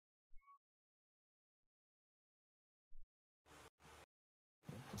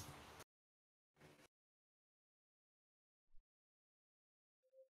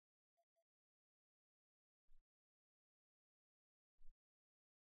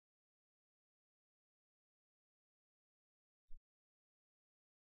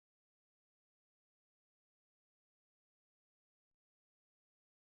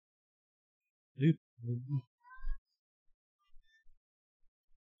Tapos,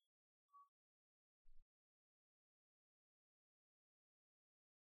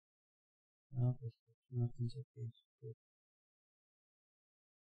 natin sa Facebook.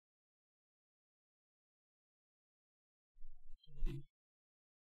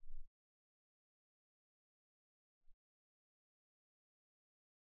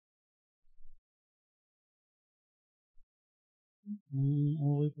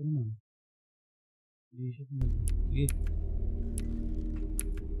 Okay pa naman. Hindi siya naman. Sige.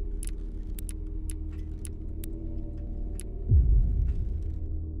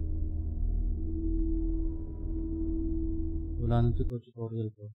 Wala nang tutorial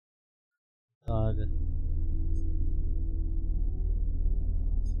ko. Agad.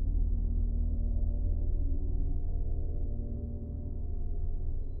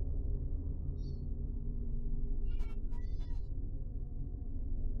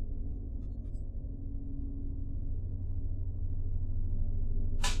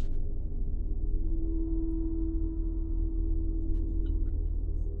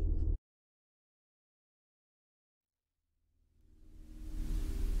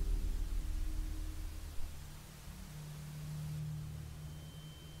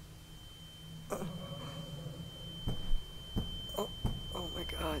 Oh my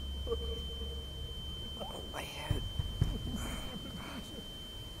god. Oh, my head.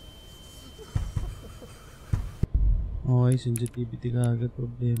 Okay, sensitivity ka agad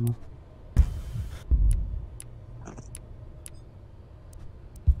problema.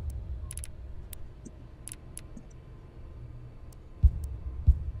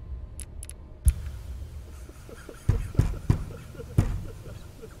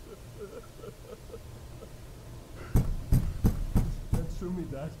 Show me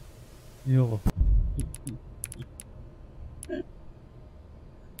that. Ayoko.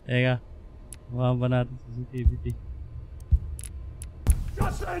 Teka, mukha ba natin sensitivity?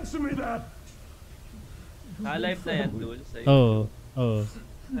 Just answer me that! Live na yan, Dul. Oo, oo.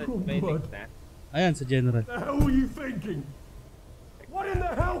 May link na. Ayan, sa general. The hell were you thinking? What in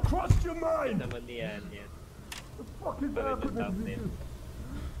the hell crossed your mind? Naman yan, yan. The fuck is Bakit yung happening?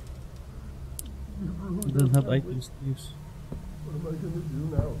 I don't have items to use. What am I gonna do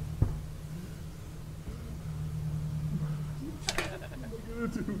now? What am I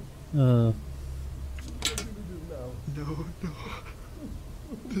gonna do? What am I gonna do now? No.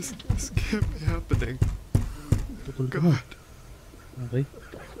 This can't be happening. Putol ka na. Okay.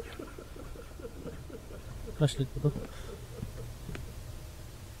 Flashlight ko to.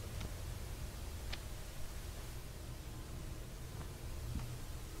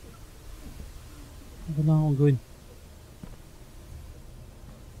 Ano na akong gawin?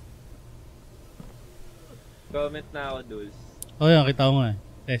 Comment na ako, Dul. Oh yan, kita ko nga eh.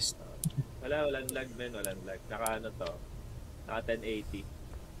 Test. Walang lag, men. Walang lag. Naka ano to? Naka 1080.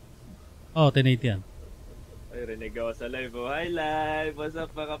 Oh, 1080 yan. Ay, rinig ako sa live. Oh, hi live! What's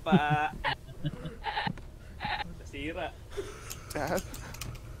up mga paa? Nasira. Dad?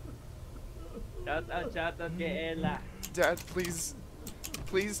 Shout out kay Ella. Dad, please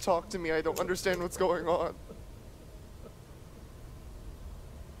talk to me. I don't understand what's going on.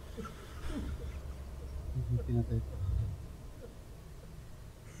 Pinatay ko.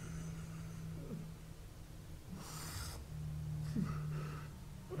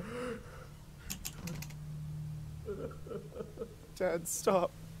 Dad,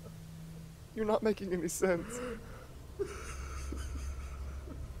 stop. You're not making any sense.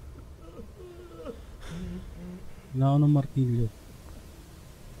 Wala ako ng martilyo.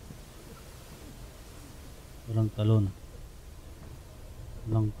 Walang talon.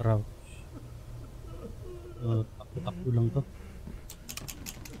 Walang crouch. Takbo-takbo lang to.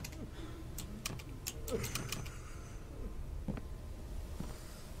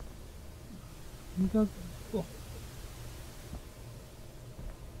 Ang gagawin.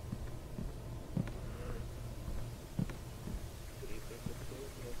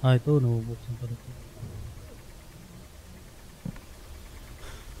 Ah, ito, nabubuksan pa rin.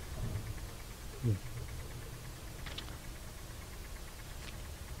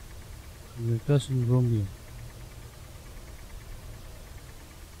 Your cousin Romeo.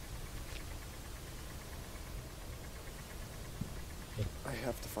 I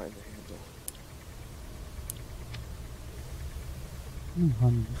have to find the handle.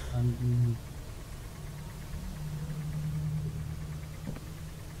 Hand.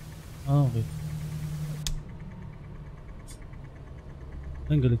 Ah, okay.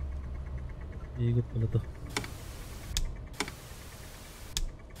 Ang galing. Iikot pala to.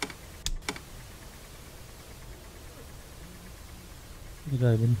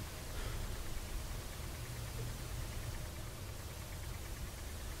 Nagkaiba na.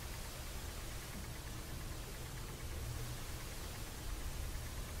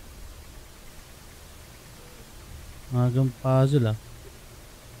 Magang puzzle ah.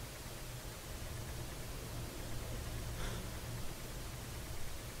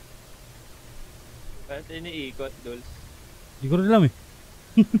 Bakit iniikot, Dolls? Hindi ko rin alam eh.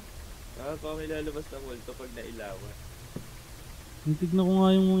 Baka may lalabas na multo pag nailawan. Tignan ko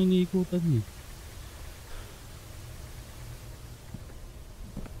nga yung mga iniikutan niya.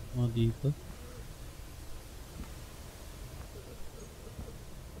 Dito.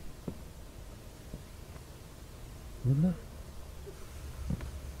 Wala.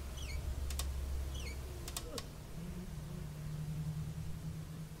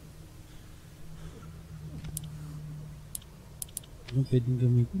 Anong pwedeng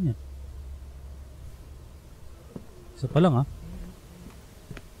gamitin niya? Isa pa lang ah.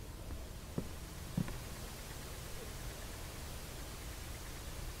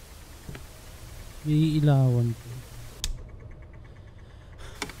 May ilawan po.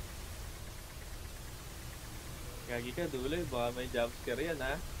 Gagi ka, Duloy. Baka may jumpscare yan,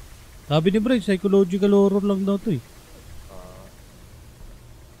 ha? Sabi ni Bray, psychological horror lang daw to eh.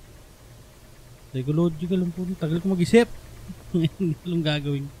 Psychological lang po. Tagal ko mag-isip. Hindi ko lang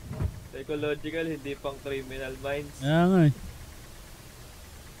gagawin. Psychological, hindi pang criminal minds. Kaya nga eh.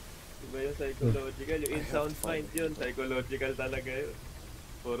 Diba yung psychological? Yung in-sound mind yun. Psychological talaga yun.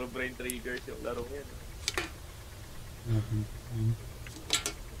 Puro brain triggers yung larong yan.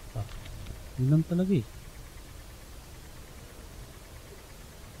 Yun lang talaga eh.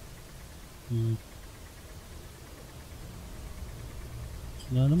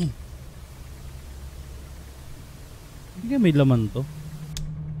 Wala naman. Hindi kaya may laman to.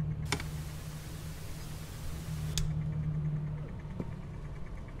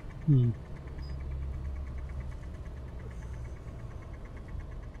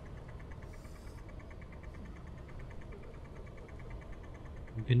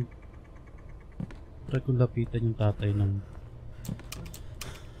 Mungkin try kong lapitan yung tatay ng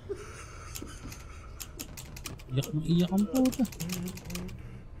iyak na iyak ang puta.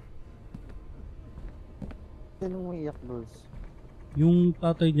 Sinong umiiyak, Dolls? Yung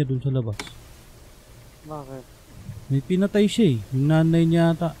tatay niya dun sa labas. Bakit? May pinatay siya eh. Yung nanay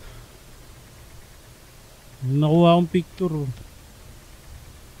niya ata. Yung nakuha akong picture.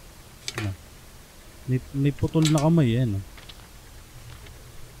 May putol na kamay eh. No?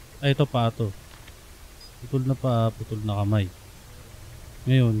 Ay, ito pa ito. Putol na pa, putol na kamay.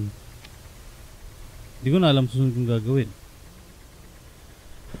 Ngayon, hindi ko na alam susunod kong gagawin.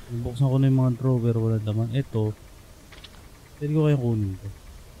 Buksan ko na yung mga drawer, wala naman. Ito, pwede ko kayang kunin ito.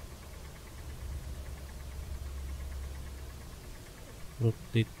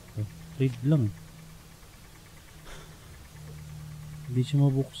 Rotate. Trade lang. Hindi siya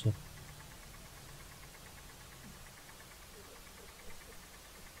mabuksan.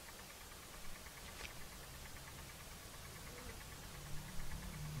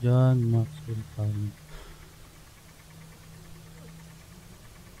 John Maxwell Palmer.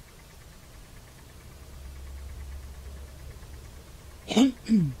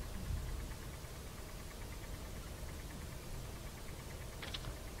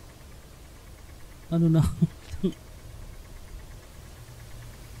 Ano na?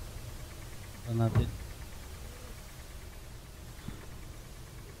 Ano natin?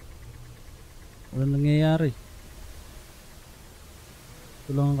 Wala nangyayari.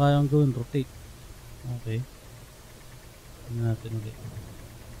 Ito lang ang kayang gawin, rotate. Okay. Tingnan natin ulit.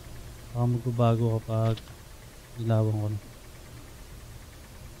 Baka magbabago kapag ilawan ko na.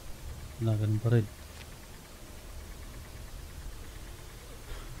 Wala, ganun pa rin.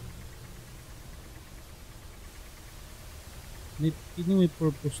 May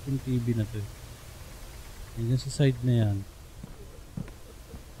purpose tong TV na to. Yan sa side na yan.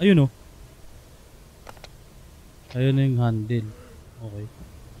 Ayun o. Ayun na yung handle. Okay.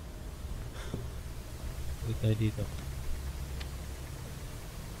 Balik tayo dito.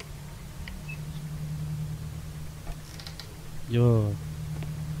 Yo.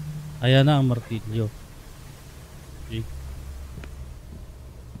 Ayan na ang martilyo. Okay.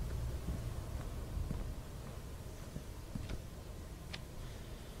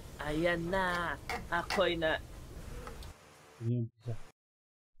 Ayan na! Ako'y na! Yun yung isa.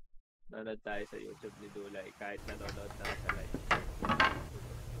 Nanonood tayo sa YouTube ni Dulay kahit nanonood na sa live.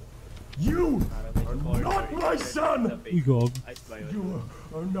 You are not my son! Uy, gog. You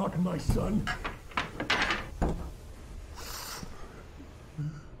are not my son.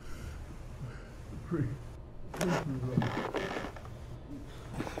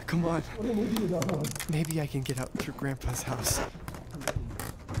 Come on. Maybe I can get out through Grandpa's house.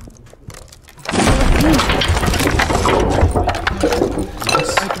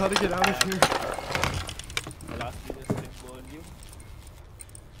 I gotta get out of here. Last video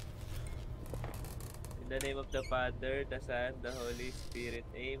Father, the Son, the Holy Spirit.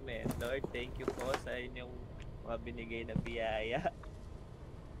 Amen. Lord, thank you po sa inyong mga binigay na biyaya.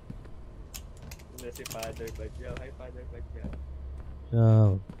 Ito si Father Badyaw. Hi, Father Badyaw.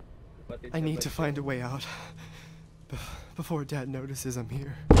 Ciao. Kapatid I sa need to Badyaw. find a way out before Dad notices I'm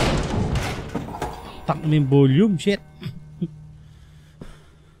here. Tak mo yung volume, shit.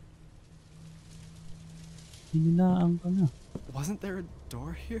 Hinilaan ka na. Wasn't there a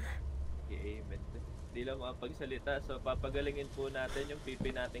door here? Okay, amen. Hindi lang makapagsalita. So, papagalingin po natin yung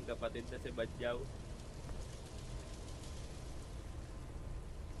pipi nating kapatid na si Badyaw.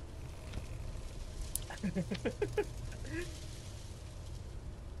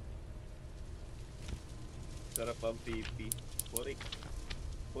 Sarap ang pipi. Purik.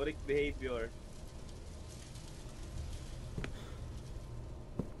 Purik behavior.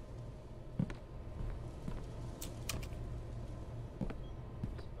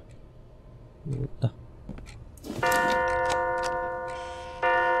 Puta.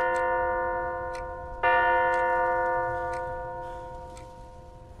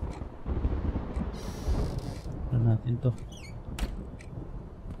 Ano natin to?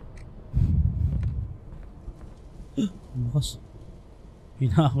 Bukas.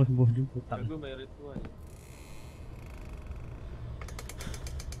 Pinaka ko yung volume, putang. Gago, may ritual.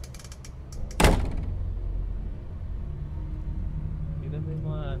 Tignan mo yung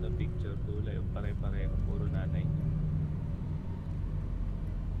mga picture tulay. Yung pare-pareho. Puro nanay.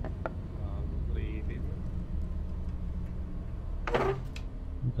 Creative.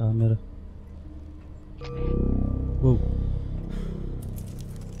 Yung camera. Wow.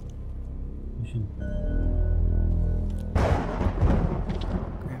 Mission.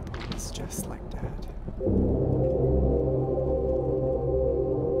 Grandpa was just like Dad.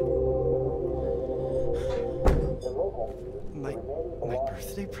 My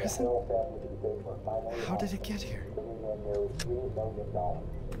birthday present? How did it get here?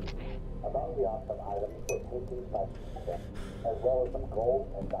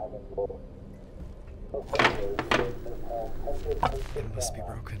 It must be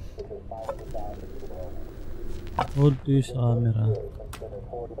broken. Hold to use camera.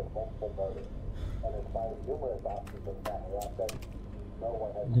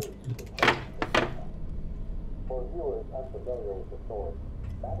 For viewers unfamiliar with the story,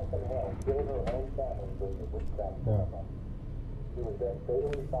 Madison killed her own family during the witchcraft ceremony. She was then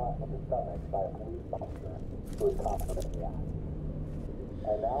fatally shot in the stomach by a police officer who was caught in the act.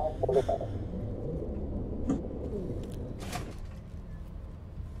 And now for the weapon.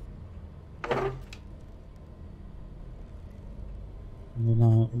 Ano na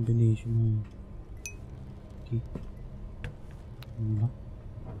ang combination ng key? Ano ba?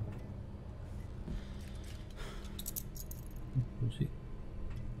 Pusi.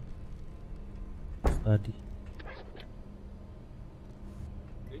 Study.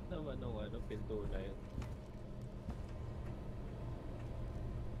 Wait naman nung pinto na yun.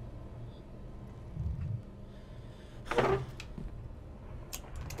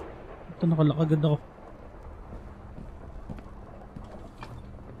 Ito nakalakagad ako.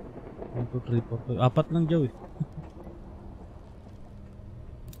 1, 2, 3, 4, 5. Apat lang dyaw eh.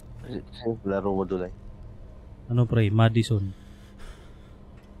 Laro mo dulay. Ano pre? Madison.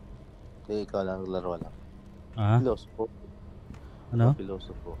 Eh, ikaw lang laro lang. Ah? Pilosopo. Ano?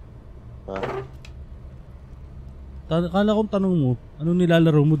 Pilosopo. Ha? Kala kong tanong mo, anong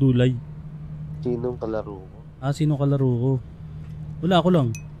nilalaro mo dulay? Sinong kalaro mo? Ah, sino kalaro ko? Wala, ako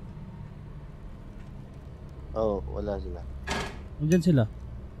lang. Oo, wala sila. Nandyan sila.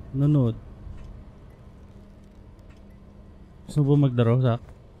 Nanonood. Gusto mo ba maglaro, Sak?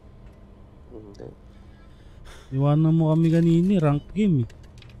 Hindi. Iwanan mo kami kanini, rank game eh.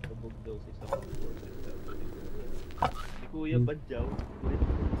 Kabog daw si Sakong. Si Kuya Badyaw.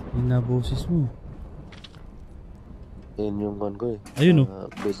 Yun na boses mo. Yan yung one ko eh. Ayun,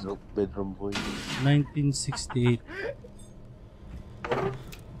 Bedroom boy. 1968.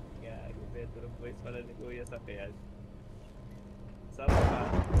 Gago, bedroom boys pala ni Kuya Sakyan. Sama ka.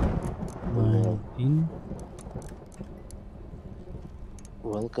 1968.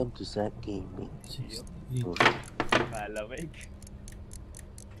 Welcome to Zack Gaming. Malamig.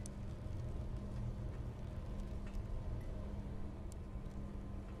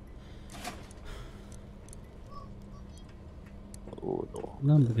 Oh no.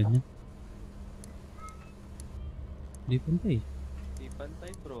 Wala ba ganyan? Di pantay. Di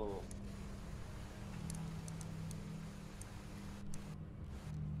pantay bro.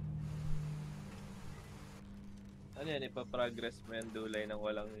 Ano yan, ipaprogress mo yan dulay ng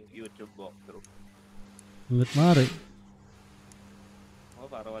walang YouTube walkthrough. Hanggat maaari. Oh,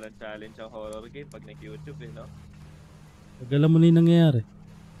 para walang challenge ang horror game pag nag-YouTube eh, no? Pag alam mo na yung nangyayari.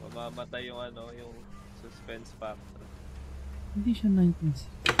 Mamamatay yung ano, yung suspense factor. Hindi siya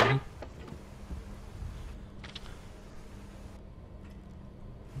 1968.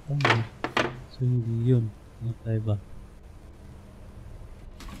 Tama. So hindi yun. Ano tayo ba?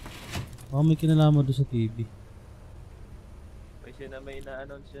 Baka may kinalaman doon sa TV. Kasi na may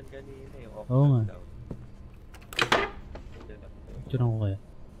na-announce yun kanina yung Oo nga. daw. Picture ko kaya.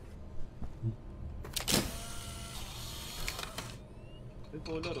 Yung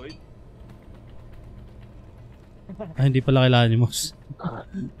Polaroid. Ah, hindi pala kailangan ni Moss.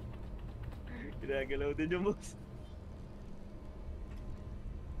 Ginagalaw din yung mouse.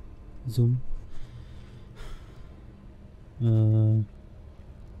 Zoom.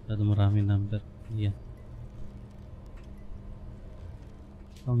 Masyado maraming number. Yan.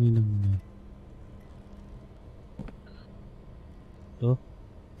 Pangin na muna. Ito.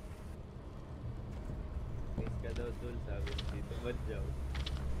 Miss ka daw tol, sabi ni Tito Madjaw.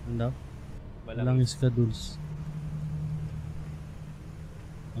 Ano daw? Walang schedules.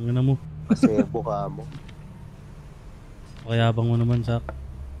 Ang ina mo. Kasi buka mo. Pakayabang mo naman sa...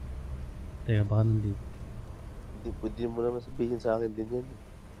 Teka, baka nandito. Hindi mo naman sabihin sa akin din yan.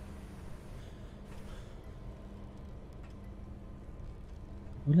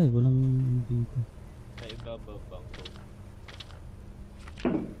 Wala eh, walang dito. Sa ibababang ko.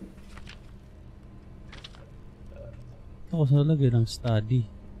 Ako sa lagay ng study.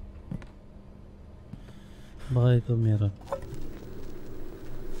 Baka ito meron.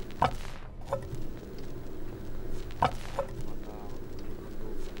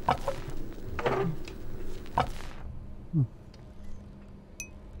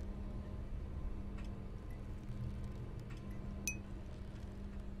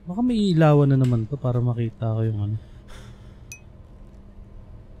 Baka may ilawan na naman to para makita ko yung ano.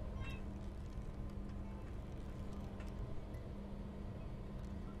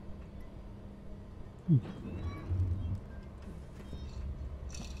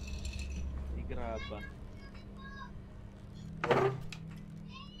 May graba.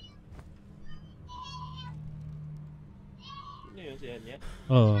 Sino yun si Anya?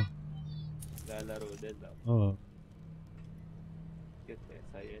 Oo. Lalaro din daw. Oo. Cute eh,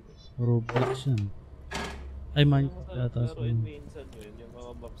 sayan eh. Roblox yan. Ay, man. Yata sa Laruin minsan yun, yung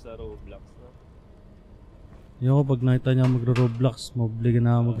mga map sa Roblox, no? Yung ko pag nakita niya magro-Roblox, mabligan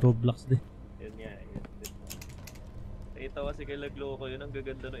na mag-Roblox din. Yun nga, yun din. Nakita kasi kay Lagloko yun, ang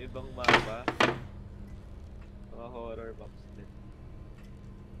gaganda ng ibang mapa. Mga horror maps din.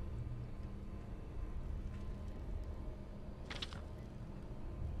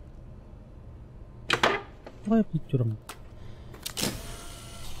 Ito kaya picture mo.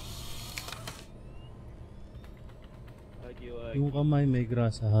 Hagi-wagi. Yung kamay may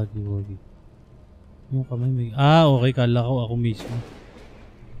grasa, hagi-wagi. Yung kamay may... Ah, okay. Kala ko ako mismo.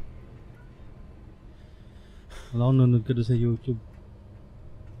 Wala akong nanonood ka doon sa YouTube.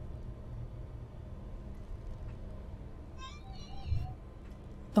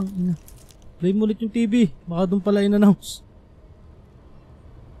 Tangina. Play mo ulit yung TV. Baka doon pala in-announce.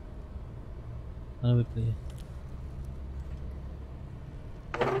 Ano may play?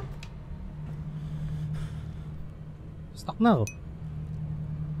 Stuck na ako.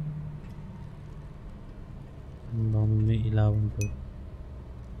 Ano may ilawan to?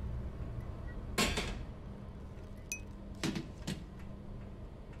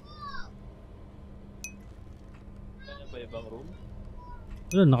 Ano ba ibang room?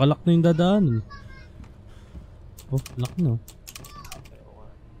 Wala, nakalock na yung dadaanan. Oh, lock na. Ayaw nga.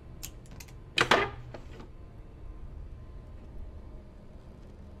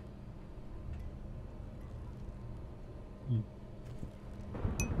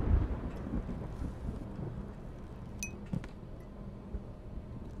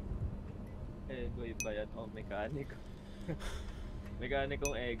 Egoy ba yan? O, mekaniko.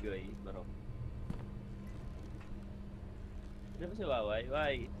 Mekanikong egoy, bro. Ano ba si Waway?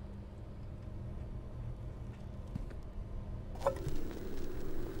 Why?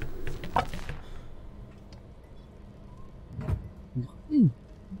 Bakit?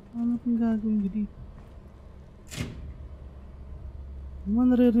 Ano pang gagawin ko dito?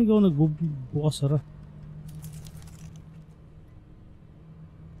 Naman naririnig ako nagbubukas sara.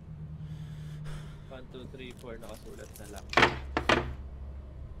 One, two, three, four, nakasulat na lang.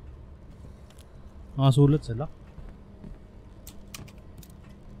 Nakasulat sa lock.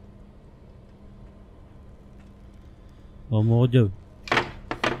 Bawa mo ko dyan.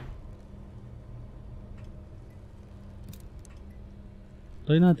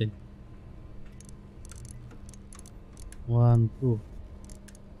 Try natin. 1, 2.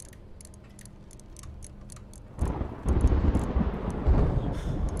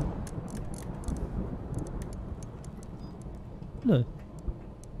 Wala.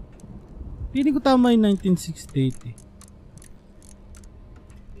 Feeling ko tama yung 1968 eh.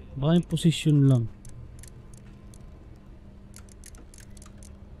 Baka yung position lang.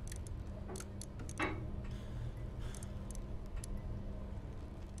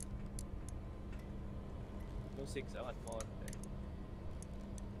 Yung 6 angat mo konti.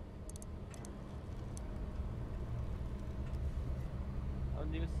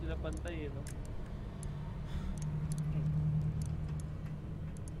 Hindi kasi sila pantay eh, no?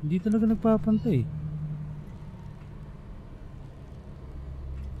 Hindi talaga nagpapantay.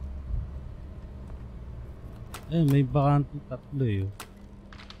 Eh, may bakante tatlo eh. Oh.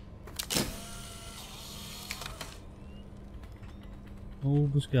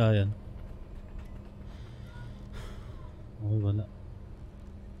 Maubos kaya yan. Okay, wala.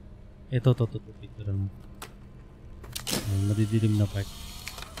 Ito, picture lang. Madidilim na part.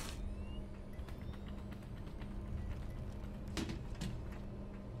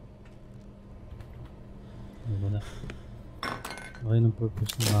 Wala. Okay ng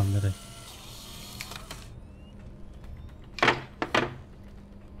purpose ng camera eh.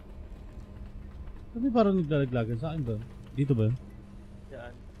 Sabi parang naglalaglagan sa akin ba? Dito ba?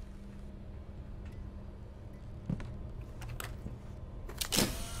 Yan.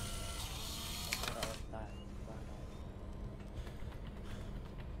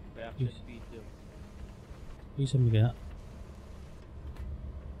 Reaction video. Isa mo kaya?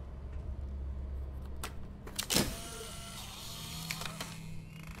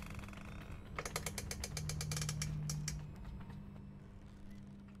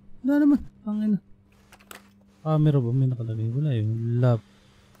 Wala naman. Pangina. Camera ba? May nakalagay. Wala yung lab.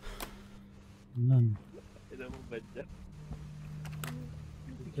 Wala. Ito mong bad dyan.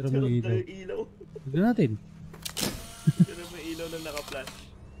 Tira mo yung ilaw. Ilaw. Tignan natin. Tira mo yung ilaw na naka-flash.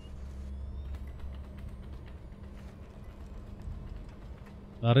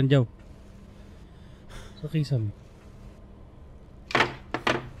 Parang jaw. Sa kisam.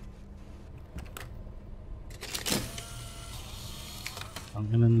 Ang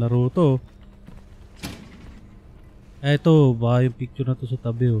inang laro to. Eto, baka yung picture na to sa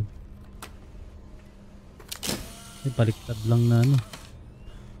tabi oh. Eh, baliktad lang na ano.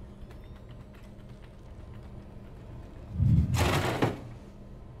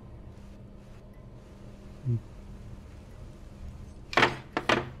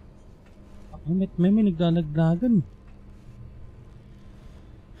 May naglalaglagan.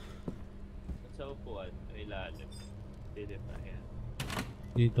 Sa upuan, ay ilalim. Dito na yan.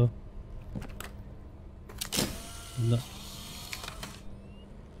 Dito. Wala.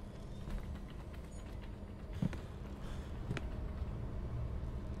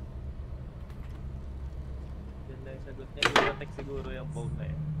 Yan lang yung sagot niya. Yung protect siguro yung phone na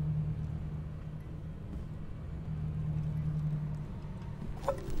yan.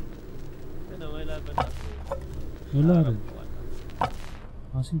 Ano, may laban na ako. Wala rin.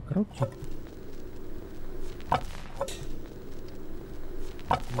 Kasing crouch eh.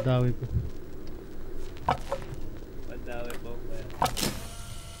 Ang dawi ko. Pandawi po ba yan?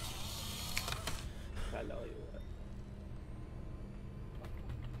 Kala ko yun.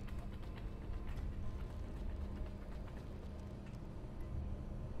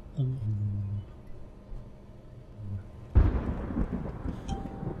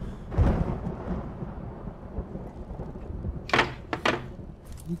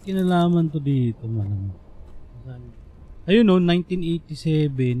 Hindi kinalaman to dito man. Ayun o,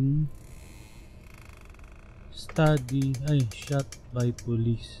 1987 study, ay, shot by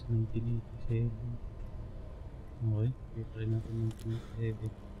police 1987. Okay, try natin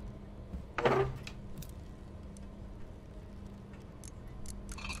 1987.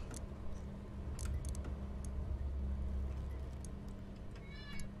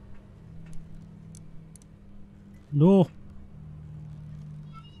 No.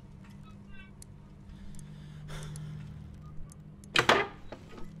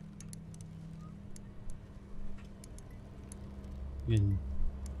 Yan.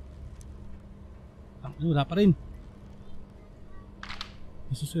 Wala pa rin.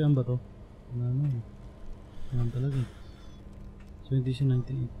 Masusuyan ba to? Wala na. Wala talaga eh. So hindi siya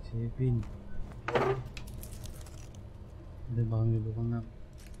 1987. Hindi baka may bukang na.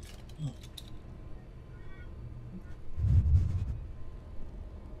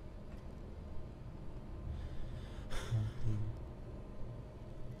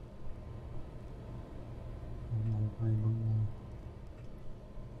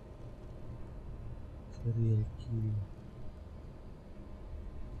 Serial killer.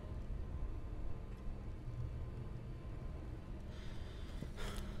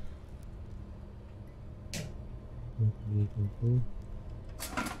 Ito.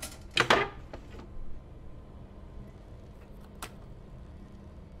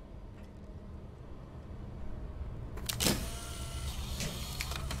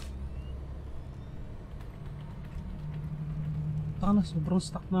 Taka na, sobrang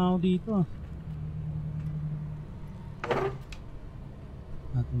stuck na ako dito ah.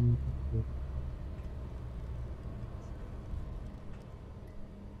 Natin ito.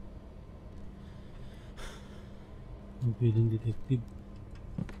 Ang feeling detective.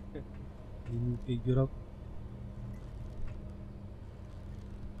 Hindi figure out.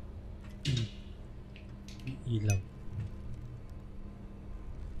 Ilaw.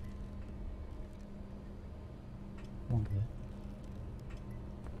 Okay.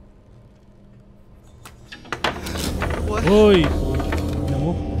 What? Hoy! Ano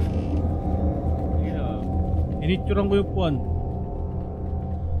mo? Sige na. Inituran ko yung puwan.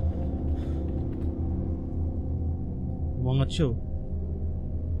 Umangat siya oh.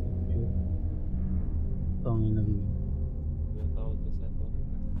 Tangin na rin. Yung tawag ko sa to.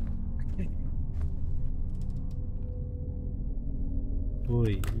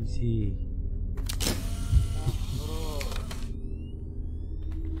 Hoy, easy.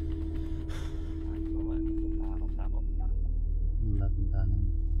 Ang laganda naman.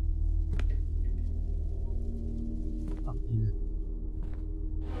 Tangin na.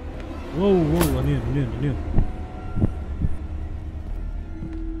 Wow, wow, ano yun, ano yun, ano yun?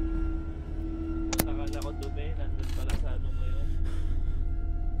 Akala ko dumi, nandun pala sa ano ngayon.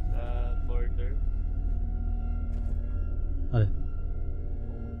 Sa border. Ay,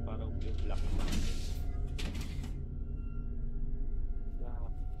 Yung parang yung black na.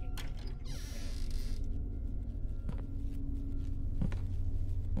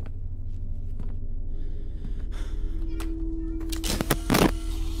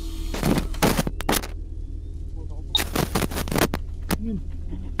 ano yun?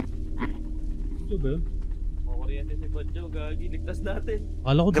 Ito ba yun? Kuryente si Badjo, gagi, ligtas natin.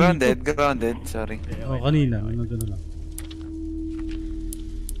 Akala ko Grounded, dito. grounded, sorry. Oo, kanina, ano gano'n lang.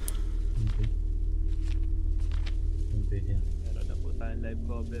 Okay. Okay, yan. Meron na po tayong live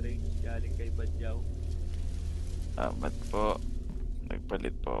covering galing kay Badjaw. Salamat po.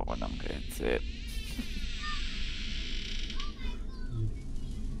 Nagpalit po ako ng headset.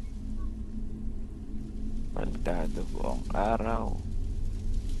 Baldado buong araw.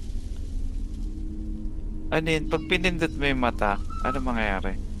 Ano yun? Pag pinindot mo yung mata, ano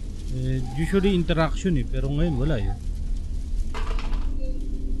mangyayari? Eh, usually interaction eh, pero ngayon wala yun.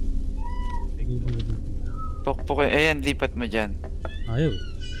 Pukpuk, ayan, lipat mo dyan. Ayaw.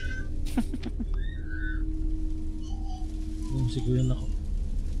 Yung siguro yun ako.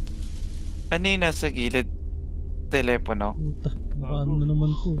 Ano yung nasa gilid? Telepono? Puta, paano na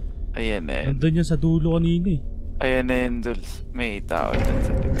naman ko? Ayan na yun. Nandun yan sa dulo kanina eh. Ayan na yun, Duls. May tao dyan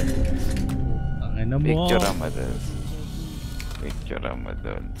sa likod. Tangin na mo. Picture mo, Duls. Picture mo,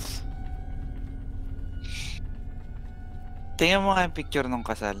 Duls. Tingnan mo nga yung picture ng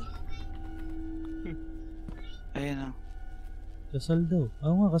kasal. Ayan o. Kasal daw.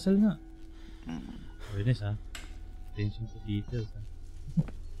 Oo nga, kasal nga. Mm. Awareness ha. Attention to details ha.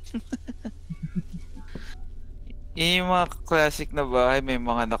 Yung mga classic na bahay, may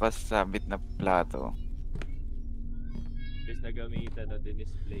mga nakasabit na plato. Bis na gamitan o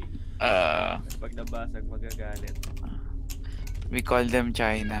din-display. Pag nabasag, magagalit. We call them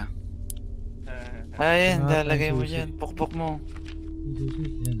China. Ayan, Ah, lalagay mo susi. dyan. Pukpok mo. Yung susi,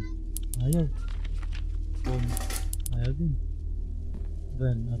 yan. Ayaw. Boom. Ayaw din.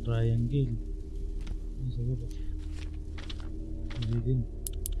 Then, a triangle. Ano sa gulo? Hindi din.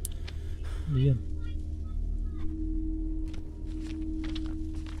 Ano yan?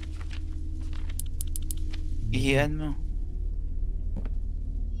 Ihian mo.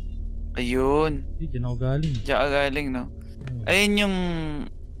 Ayun. Hindi, dyan ako galing. Diyan ka galing, no? Ayun yung...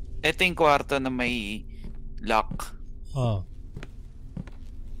 Ito yung kwarto na may lock. Ah.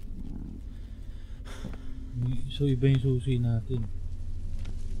 So, iba yung susi natin.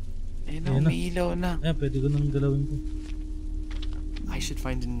 Ayun Ayan na, na. umiilaw na. Ayan, pwede ko nang galawin ko. I should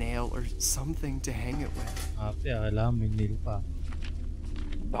find a nail or something to hang it with. Ate, kailangan may nail pa.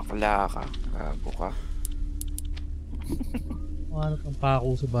 Bakla ka. Gago ka. Mahanap ang pako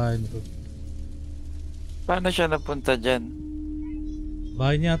sa bahay nito. Paano siya napunta dyan?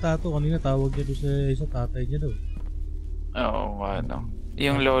 Bahay niya ata ito. Kanina tawag niya doon sa isa tatay niya daw. Oo, ano.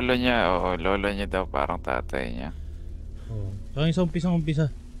 Yung lolo niya, oo, lolo niya daw parang tatay niya. Oo. Tsaka yung sa umpisa.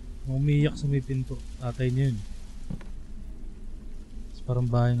 Umiyak sa may pinto. Tatay niya yun. Tapos parang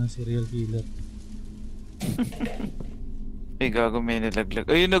bahay ng serial killer. Gago may nilaglag.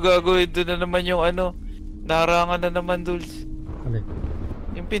 Ayun, nagago. Doon na naman yung ano. Narangan na naman, Dulce. Alay.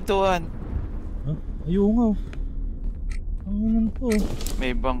 Yung pintuan. Huh? Ayun nga. Ang naman po.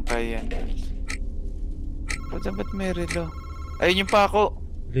 May bangkay yan. Ba't may relo? Ayun yung pako.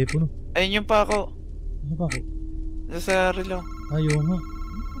 Telepono. Ayun yung pako. Ano ba ako? Sa relo. Ayun nga.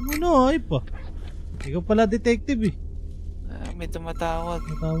 Ano, ay pa. Ikaw pala detective eh. May tumatawag.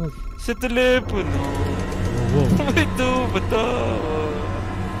 Matawag. Sa telepono. Wow. May tumatawag.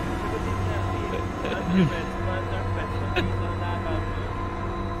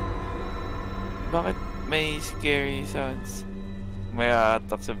 Bakit may scary sounds? May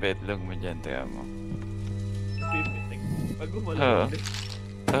aatak sa bedlog mo dyan, tiya mo. Pag gumalaw.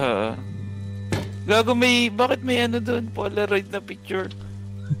 Gago, bakit may ano doon? Polaroid na picture.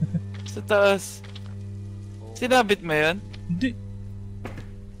 Sa taas. Sinabit mo yan? Hindi.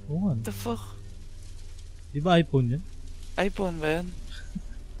 Oo nga. What the fuck? Di ba iPhone yan? iPhone ba yan?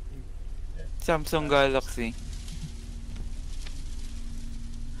 Samsung Galaxy.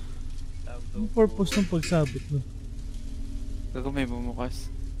 Ang purpose ng pagsabit mo? Gago, may bumukas.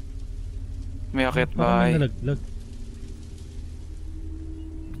 May akit Parang bahay. may nalaglag.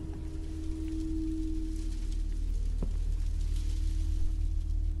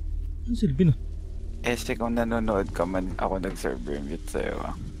 Ano silbi na? Este, kung nanonood ka man, ako nag-server mute sa'yo.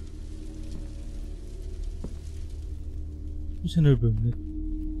 Ano sa nerve mo?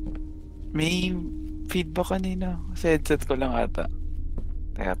 May feedback kanina. Sa headset ko lang ata.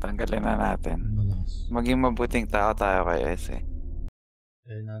 Kaya tanggalin na natin. Malakas. Maging mabuting tao tayo kay Este.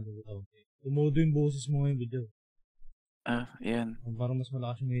 Eh, nanonood ako. Tumodo yung boses mo ngayong video. Yan. Parang mas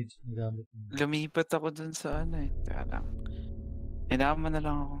malakas yung headset na gamit mo. Lumipat ako dun sa ano eh. Teka lang. Inaaman na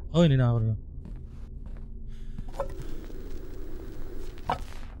lang ako. Oh, ninakaw na.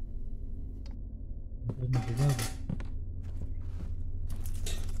 Ano ba bago?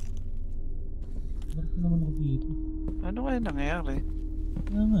 Bakit naman ako dito? Ano kaya nangyayari?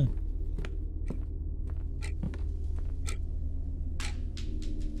 Kaya nga eh.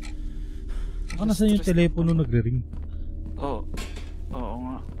 Baka nasan yung telepono nagre-ring? Oo. Oo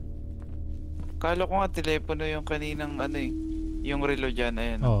nga. Kala ko nga telepono yung kaninang ano eh. Yung relo dyan,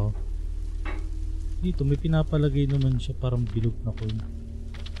 ayan. Oo. Dito may pinapalagay naman siya parang bilog na coin.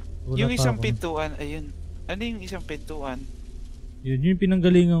 Wala Yung pa isang ako. pintuan, ayun. Ano yung isang pintuan? Yun yung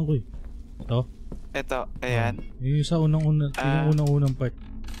pinanggalingan ko eh. Ito. Eto, ayan. Yung sa unang-unang, yung unang-unang part.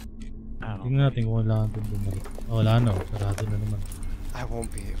 Okay. Tingnan natin kung wala kang bumalik. Wala na, sarado na naman. I won't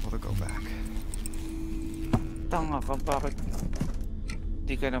be able to go back. Tanga ka, bakit?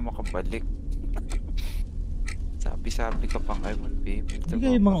 Hindi ka na makabalik. Sabi-sabi ka pang I won't be able to Hindi go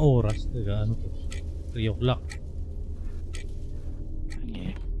kayo mga back. oras. Teka, ano to? 3 o'clock.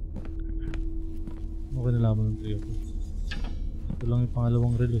 Yeah. Okay na lamang ng 3 o'clock. Ito lang yung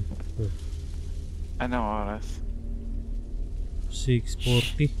pangalawang relo. Ito. Anong oras?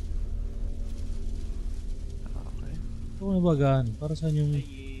 6:40. Okay. Ito na ba gaan? Para saan yung...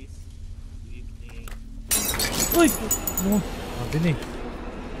 Yes. Evening. Uy! Ano? Sabi na eh.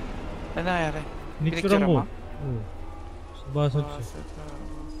 Ano nangyari? Pinicturean ko. mo? Oo. Basta basag siya.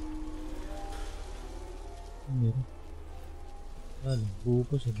 Ano meron? Alam, buo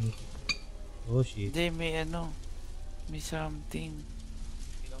pa siya dito. Oh shit. Hindi, may ano. May something.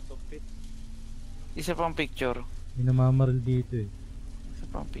 Ilang tupit. Isa pang picture. May namamaril dito eh. Isa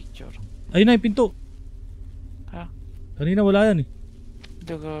pang picture. Ayun na yung pinto! Ha? Kanina wala yan eh.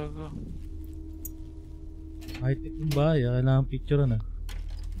 Dagago. High-tech yung bahay ah. Kailangan picture na.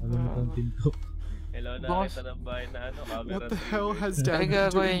 Alam mo ang pinto. Hello, Boss. nakita ng bahay na ano, camera. What the hell has Ay, Dad been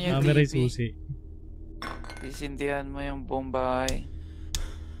gago doing? yan yung Camera yung TV. susi. Sisindihan mo yung buong bahay.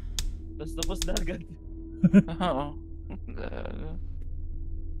 Tapos na agad. Oo. Gago.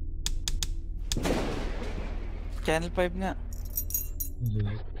 Channel 5 nga.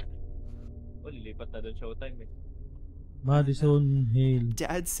 Lilipat na doon showtime eh. Madison Hale.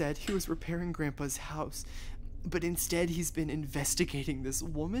 Dad said he was repairing Grandpa's house, but instead he's been investigating this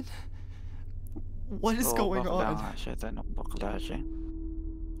woman? What is going bakla on? nga siya. Tanong bakla siya.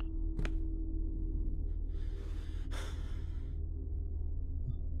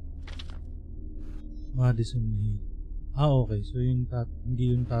 Madison Hale. Okay. So yung hindi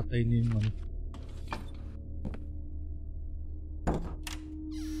yung tatay na yung ano.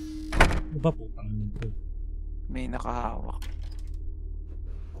 Ano ba putang nito? May nakahawak.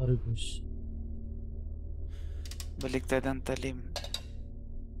 Taribus. Baligtad ang talim.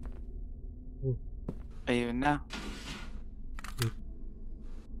 Oh. Ayun na.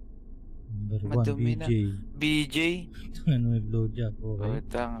 Number 1, Madumi na. BJ. BJ. Ano may blowjob. Okay.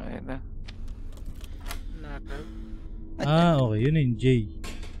 Utang, ayun na. Okay. Yun na yung J.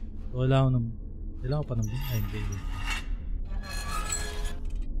 Wala ako ng... Kailangan pa ng hindi.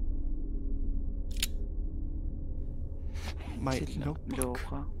 My Sila, notebook.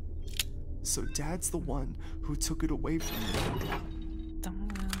 loka. So Dad's the one who took it away from me.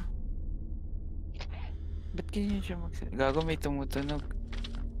 Tanga. Ba't ganyan siya Gago, may tumutunog.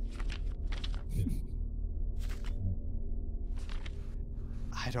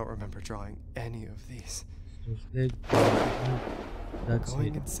 I don't remember drawing any of these. That's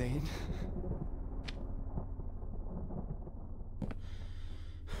Going it. insane?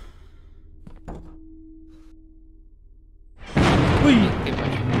 Uy! Diba?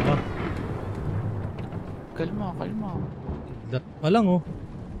 Ano ba? Kalma. Dat pa lang oh.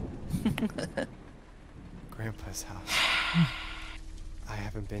 Grandpa's house. I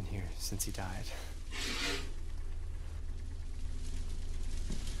haven't been here since he died.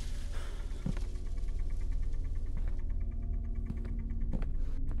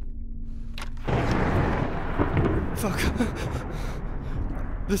 Fuck.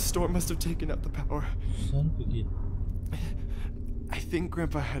 This storm must have taken out the power. Saan begin? I think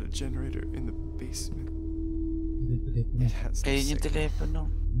Grandpa had a generator in the basement. Telepono. It has no Ayun yung signal. telepono.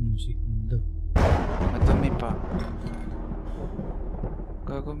 Music mundo. Madumi pa.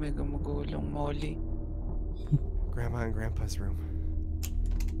 Gago, may gumugulong Molly. Grandma and Grandpa's room.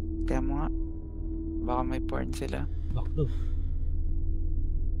 Kaya mo nga. Baka may porn sila. Baklo.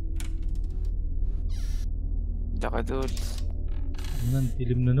 Dakaduls. Ano,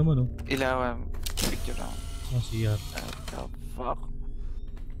 tilim na naman oh. Ilawan. Picture lang. Ah, CR. What the fuck?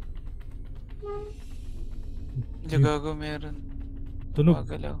 Gago, meron. Tunog.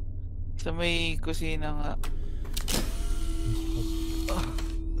 Magalaw. Sa may kusina nga.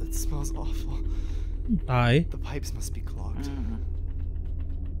 It smells awful. Tay. The pipes must be clogged.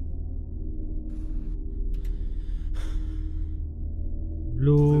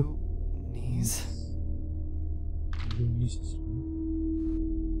 Blue. Blue knees. Blue Jesus.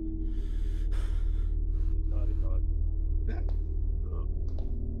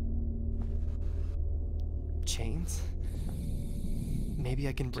 Chains? Maybe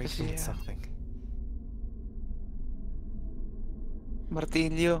I can break them with Yeah. something.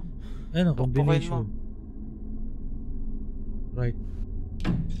 Martilyo. Ayun ang Pukpukin combination. mo. Right.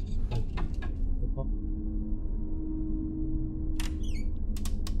 Tupak.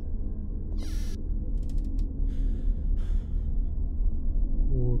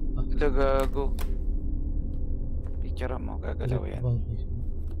 Puta. Gago. Picture mo. Gagalaw yan. Bagay.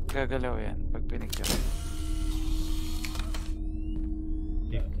 Gagalaw yan. Pag pinicture.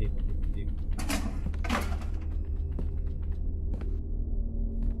 Tip.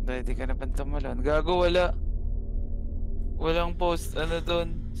 Ready ka na ba tumalon? Gago, wala. Walang post. Ano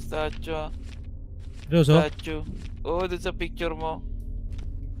dun? Statue. Seryoso? Statue. Oo, dun sa picture mo.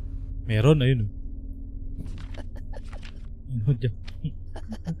 Meron, ayun oh. Ano dyan?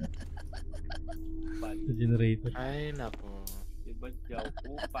 Sa generator. Ay, nako. Ibang jaw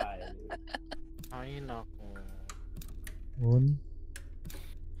upal. Ay, nako. On.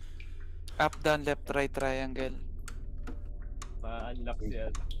 Up, down, left, right, triangle. Ma-unlock siya.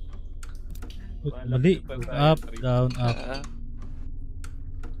 Mali. Up, down, up.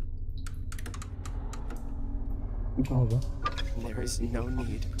 Ano ba? There is no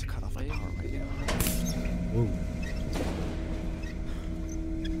need to cut off the power right now. Oh.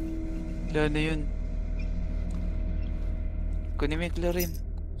 Wala na yun. Kunin mo yung chlorine.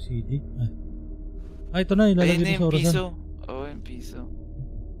 CD? Ah, ito na. Ilalagay Ayun na na sa yung orasan. piso. Oo, yung piso.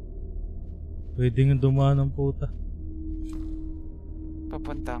 Pwede nga dumaan ng puta.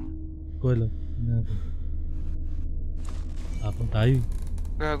 Papuntang. Wala. Tapon tayo eh.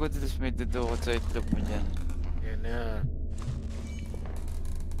 Gago, tapos may dudukot sa itlog mo dyan. Yan na.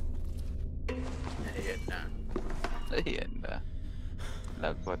 Ayan na. Ayan na.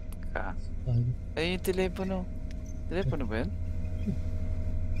 Lagot ka. Tayo. Ay, yung telepono. Telepono ba yan?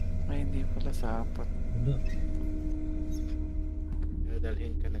 Ay, hindi pala sapat. Wala.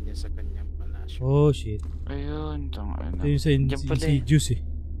 Dadalhin ka na niya sa kanyang palasyo. Oh shit. Ayun, tang ano. Ito yung sa Diyan pala eh. Insidious eh.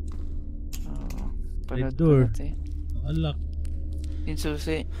 Oo. Red Panood door. pa natin. Alak. Yung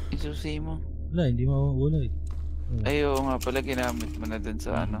susi mo. Wala, hindi mawawala eh. Oh. Ay, oo nga pala, ginamit mo na dun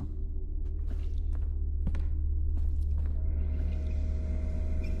sa ano.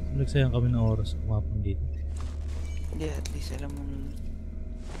 Nagsayang kami ng oras kumapang dito. Hindi, at least alam mong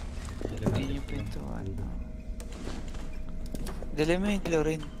hindi yung pintuan. Dali mo yung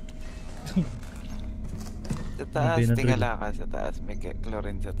chlorine. Sa taas, Hindi na tingala ka sa taas. May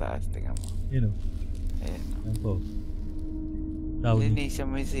chlorine sa taas, tingnan mo. Yun o. Ayan. Yan po. Down. Linisya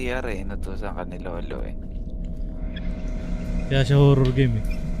mo yung CR eh. Inutusan ka ni Lolo eh. Kaya siya horror game eh.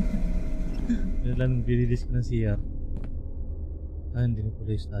 Kaya Kailan binilis ko ng CR. Hindi na pala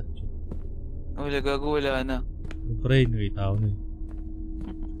yung statue. Wala, gago, wala na. Brain, may tao na eh.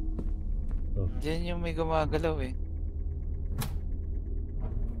 Ito. Diyan yung may gumagalaw eh.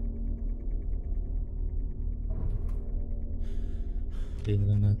 Tingnan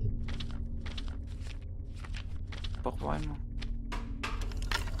lang natin. Pakpakan mo.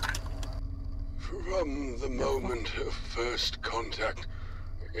 From the moment of first contact,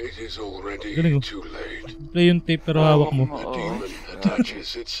 it is already Galing, oh. too late. Play yung tape pero hawak mo. The demon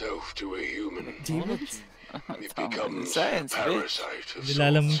attaches itself to a human. Demons? It becomes a Science, bitch. parasite of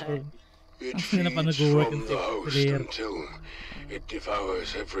Nilalam mo sorts. ko. It Hindi na pa feeds nag-work from yung the tape host player. until it devours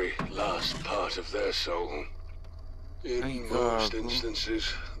every last part of their soul. In Ay, most gago. instances,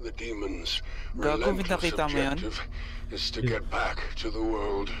 the demon's Gago, relentless nakita mo yan? objective is to get back to the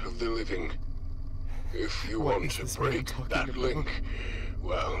world of the living. If you What want is to this man break talking that about? link,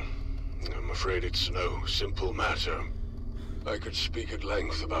 well, I'm afraid it's no simple matter. I could speak at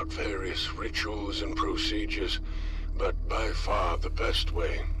length about various rituals and procedures, but by far the best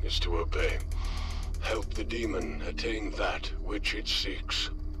way is to obey. Help the demon attain that which it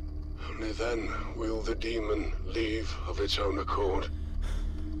seeks. Only then will the demon leave of its own accord.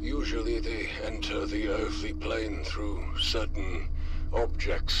 Usually they enter the earthly plane through certain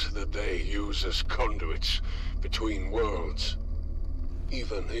objects that they use as conduits between worlds.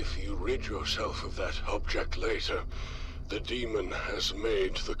 Even if you rid yourself of that object later, the demon has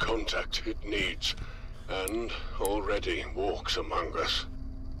made the contact it needs, and already walks among us.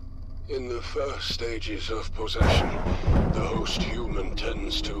 In the first stages of possession, the host human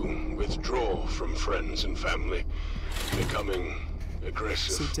tends to withdraw from friends and family, becoming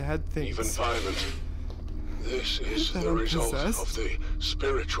aggressive, So Dad even thinks violent. This is that the I'm result possessed? of the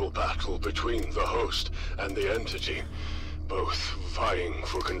spiritual battle between the host and the entity, both vying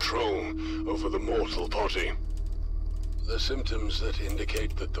for control over the mortal body. The symptoms that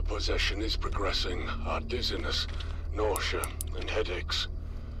indicate that the possession is progressing are dizziness, nausea, and headaches.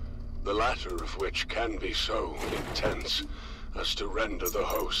 The latter of which can be so intense as to render the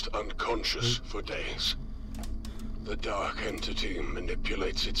host unconscious for days. The dark entity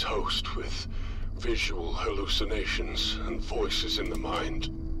manipulates its host with visual hallucinations and voices in the mind.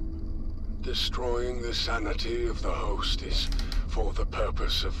 Destroying the sanity of the host is for the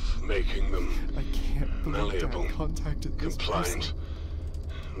purpose of making them I can't believe malleable, Dad contacted this compliant. person.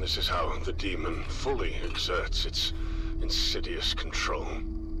 This is how the demon fully exerts its insidious control.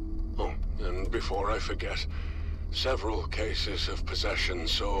 Oh, and before I forget, several cases of possession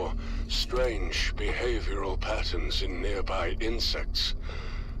saw strange behavioral patterns in nearby insects,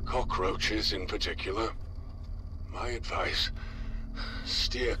 cockroaches in particular. My advice,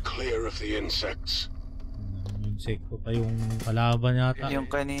 steer clear of the insects. Insekto pa yung kalaban yata. Yung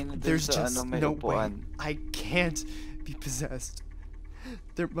kanina dun There's sa just ano may no way. upuan. I can't be possessed.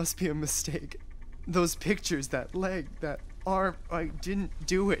 There must be a mistake. Those pictures, that leg, that arm, I didn't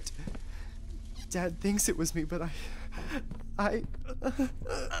do it. Dad thinks it was me, but oh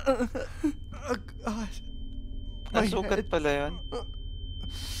God. My Nasukat head, pala yun.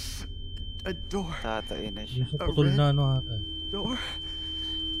 a door, Tatain na Yung siya. sa putol na ano ata. door.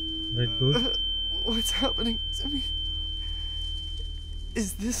 Red door? What's happening to me?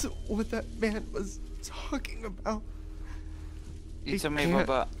 Is this what that man was talking about? Yung sa It may can't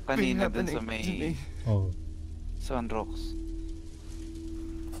baba, be kanina dun sa happening to me. may Oh. Sunrocks.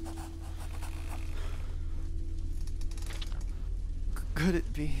 Could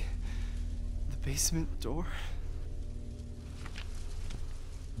it be the basement door?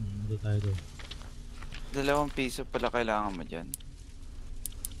 Hindi tayo doon. 2 piso pala kailangan mo dyan.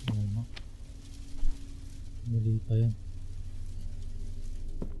 Oo nga. Mali pa yan.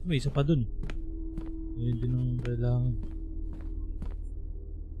 May isa pa dun. Ayun din ang kailangan.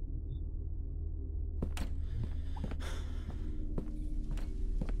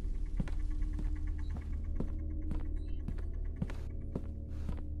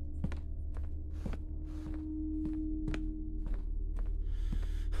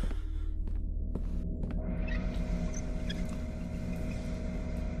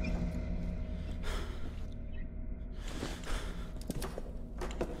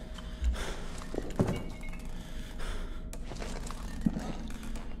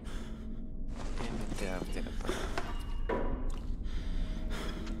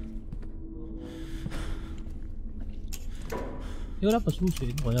 Wala pa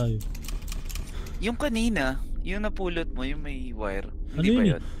susi. Ano kaya yun? Yung kanina, yung napulot mo, yung may wire. Ano Hindi ba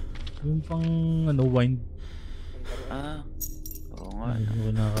yun yun? Yung pang ano, wind. Ah, oo nga. Ano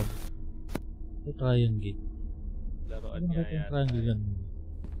yung nakaka... Ito triangle. Laruan Ano nga ba yung yan. triangle yan?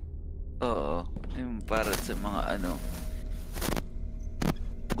 Oo. Yung para sa mga ano.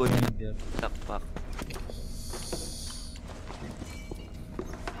 Good Grinder. takpak.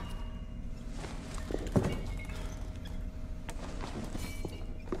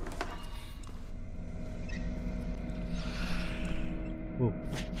 Oh.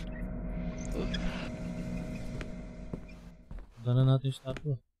 Gana natin yung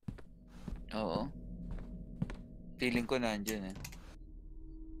statue. Oo. Feeling ko nandiyan eh.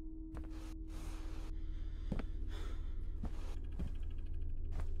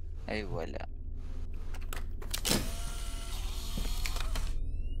 Ay wala.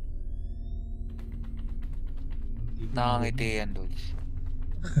 Nakangiti yan, Dulce.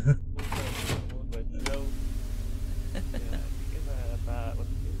 Badlaw. Kaya hindi ka nakakatakot.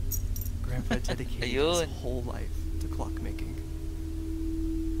 Grandpa dedicated Ayun. his whole life to clockmaking.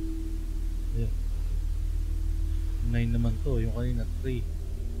 9 naman to, yung kanina 3.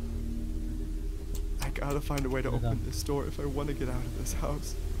 I gotta find a way to open this door if I want to get out of this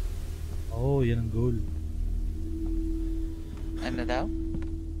house. Oh, yan ang goal. Ano daw?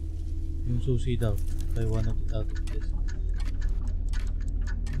 Yung susi daw. I wanna get out of this.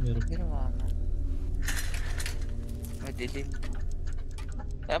 Meron. Pero mama. Madilim.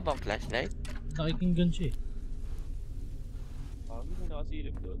 Wala bang flashlight? Nakikinggan siya eh. Hindi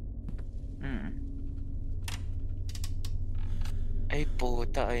nakasilip doon. Ay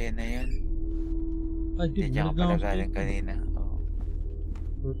puta, ayan na yun. Ay, di, Hindi niya ka bumalik na pala ako sa galing ito. kanina. Oo.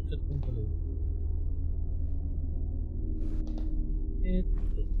 Shortcut lang pala. Eto.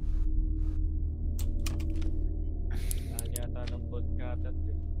 Saan yata ng podcaster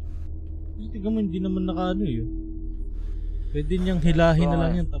yun? Tignan mo, hindi naman nakaano eh. Pwede niyang hilahin na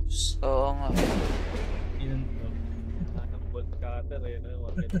lang yan tapos. Oo nga. Inan Saan ng podcaster eh.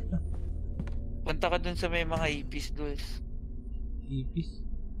 No? Punta ka dun sa may mga ipis, Dulce. ipis.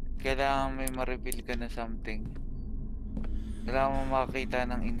 Kailangan may ma-reveal ka na something. Kailangan mo makakita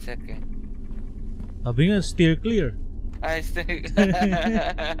ng insect eh. Sabi nga, steer clear. Ay, stick.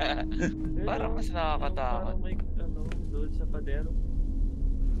 Parang mas nakakatakot. Parang may ano, doon sa padero.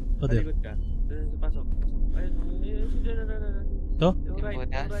 Pader. Palikot ka. Doon sa pasok. Ayun, ayun. Ito? Yung Yung right,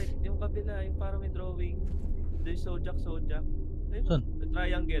 butas? yung right. Yung kabila, yung parang may drawing. Doon Sojak. Ayun, Saan?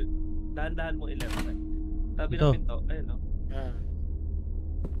 triangle. Dahan-dahan mo 11. Right? Tabi Ito? ng pinto. Ayun, no? Ah,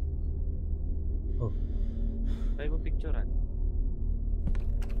 Oh. Try mo picturean.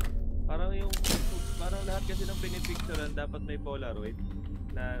 Parang lahat kasi ng pinipicturean dapat may Polaroid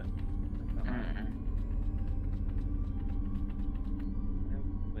na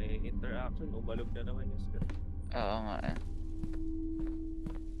may interaction. Umalog na naman yung screen. Oo nga eh.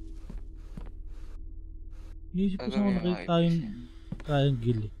 Iisip ko saan ko Gagawin yung nakita ipis yung yan.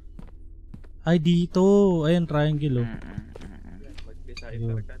 triangle eh. Ay, dito. Ayan, triangle oh.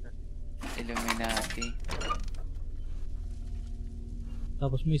 Mag-decipher ka na. Illuminati.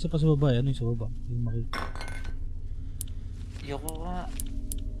 Tapos may isa pa sa baba. Ano yung sa baba? Hindi ko makita. Yoko nga.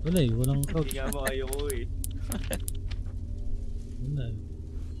 Wala eh. Walang crouch. Hindi nga mo ayoko eh. Wala eh.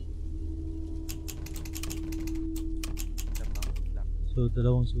 So,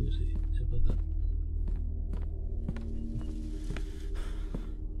 dalawang susi. Isa pa ito.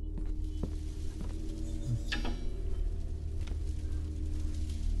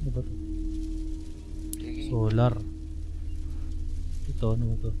 Ano ba ito? Sige. Solar. Ito, ano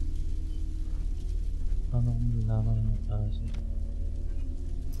ba ito? Paano kung nalaman ng taas eh?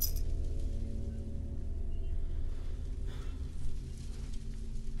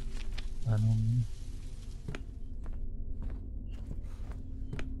 Anong...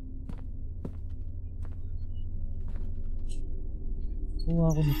 Kuha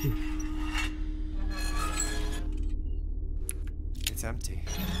ko nito. It's empty.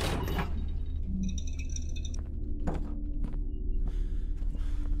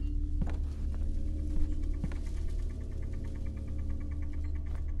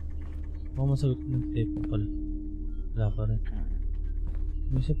 Baka masagot ng tape pala. Wala pa rin.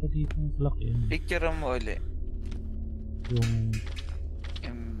 May isa pa dito ng clock yun. Picture mo uli. Yung...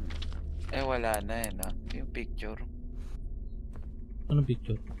 Wala na eh no? Yung picture. Anong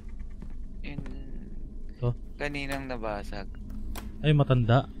picture? Yung... Ito? Kaninang nabasag. Ay,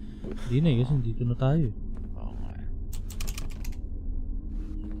 matanda. Hindi na eh, kasi dito na tayo eh. Oo nga.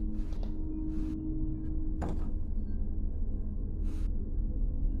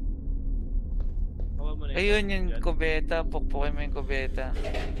 Hawa mo na Ayun yung dyan. kubeta. Pukpukin mo yung kubeta.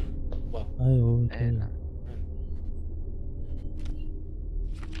 Ay, oo. Ito. Ayun na.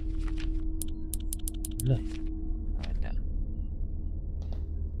 Wala. Wala.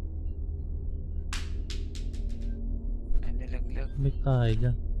 Ay, nilaglag. May tayo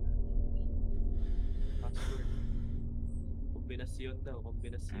dyan. Kombinasyon daw,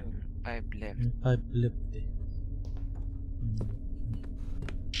 kombinasyon. 5 left. May 5 left eh.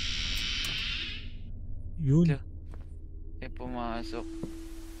 Yun. Ito. May pumasok.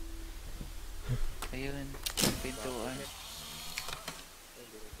 Ayun, yung pintuan.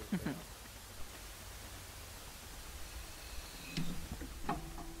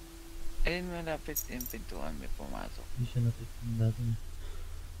 Ayun, malapit yung pintuan, may pumasok. Hindi siya natin dati.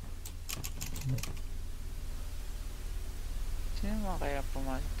 Sino mga kaya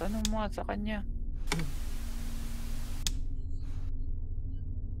pumasok? Tanong mo nga sa kanya.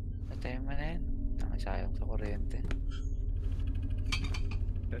 Patay mo na yan. Nangasayang sa kuryente.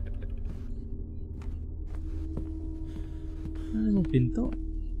 Ano yung pinto?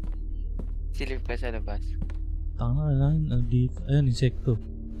 Silip ka sa labas. Tanga lang. Dito. Ayan, insekto.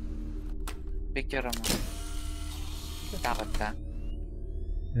 Picture mo. Takot ka?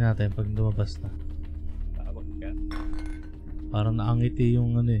 Tingnan natin pag lumabas na. Tawag ka. Parang naangiti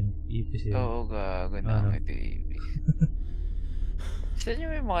yung ano eh. Ipis eh. Oo, gago na Ano? ito ibig. Saan nyo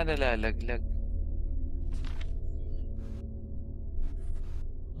may mga nalalaglag?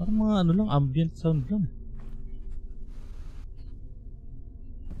 Parang mga ano lang, ambient sound lang.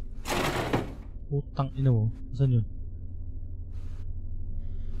 Putang ina mo. Saan yun?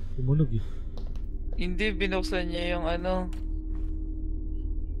 Tumunog eh. Hindi, binuksan niya yung ano.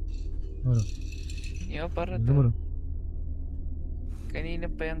 Ano? Yung aparato. Ano mo no?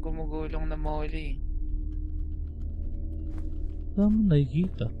 Kanina pa yung gumugulong na Molly. Wala mo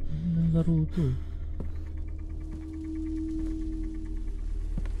nakikita. Ano nang laro to eh.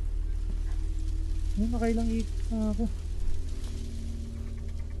 Ano nakailang ipis na ako?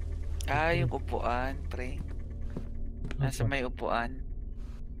 Ah, yung upuan, pre. Nasa Apa? may upuan.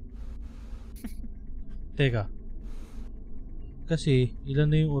 Teka. Kasi, ilan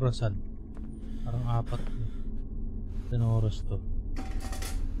na yung orasan? Parang 4 na. Ilan oras to?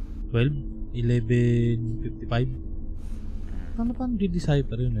 12? 11.55? Paano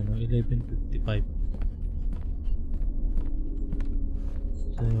di-decipher yun, ano? 11.55.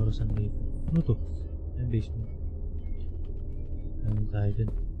 Saan yung orasan dito? Ano to? Yung basement. Ano tayo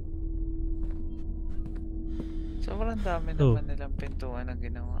dyan? Sobrang dami Oh. naman nilang pintuan na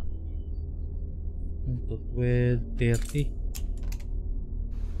ginawa. Ano to? 12.30.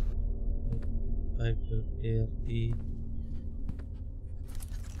 5.30.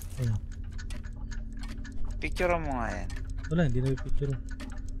 Ayun. Picture mo nga yan. Wala, hindi na picture.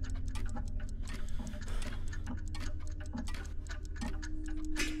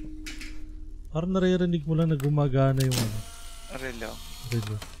 Parang naririnig mo lang na gumagana yung ano. Relo.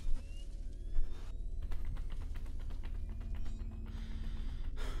 Radio.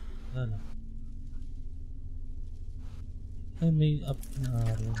 Wala. Ay, may up na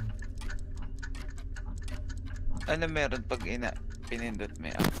araw. Ano meron pag pinindot mo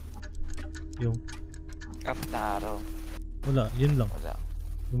yung Yung, up na araw? wala, yun lang. Wala.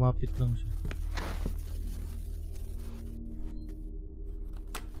 Lumapit lang siya.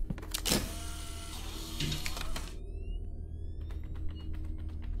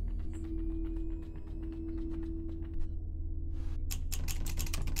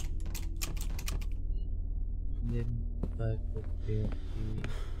 Then, 5.30.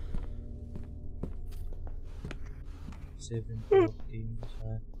 7.14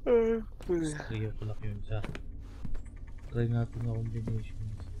 siya. 3 o'clock yun siya. Try natin yung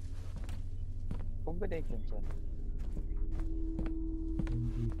combinations. Combination siya. Yung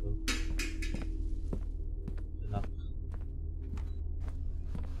dito. Lock.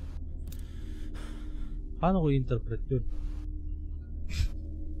 Paano ko interpret yun?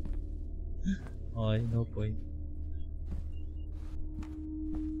 Okay, no point.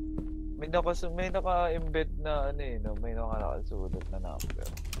 May naka-embed na ano eh, no? May nakasulat na number.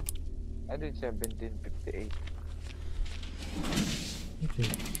 Ano yun, 1758. Okay.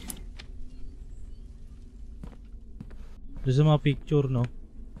 Doon sa mga picture, no?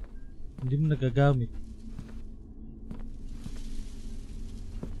 Hindi mo nagagamit.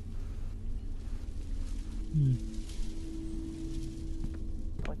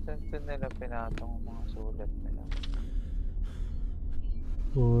 Kung saan nila pinatong mga sulat nila.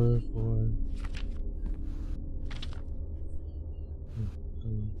 4.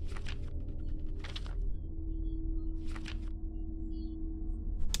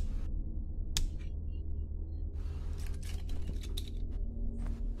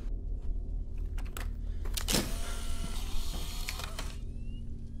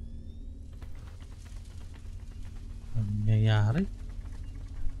 Ano nangyayari?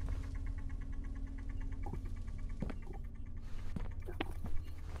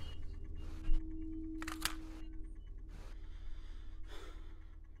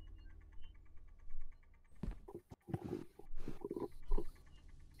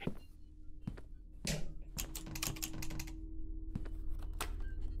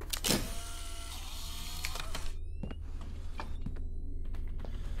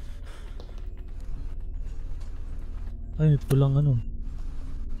 Ay, pulang ano.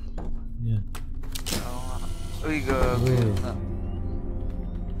 Yan. Oo nga. Uy, gago Uy. yun nga.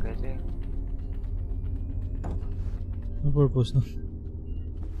 Galing. Ano purpose no?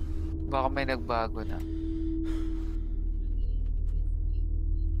 Baka may nagbago na.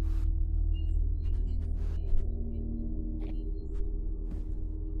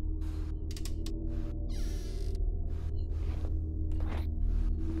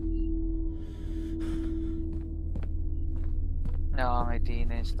 Nakangiti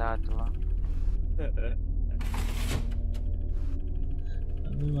na yung statue. Ano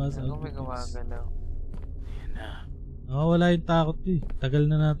yung mga Ano may sound effects? gumagalaw? Ayan na. Nakawala yung takot ko eh. Tagal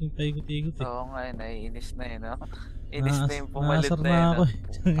na natin paikot-ikot eh. Oo nga, naiinis na no? Inis na yung pumalit Naasar na na ako no? eh.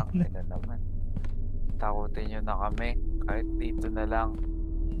 Tangina na naman. Takutin nyo na kami. Kahit dito na lang.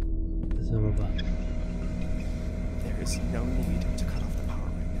 Sa baba. There is no need to cut off the power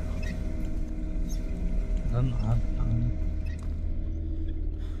right now.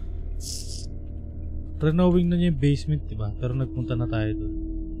 Renowing na niya yung basement, diba? Pero nagpunta na tayo doon.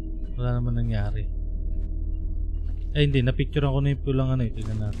 Wala naman nangyari. Ay hindi, napicturean ko na yung pulang ano eh.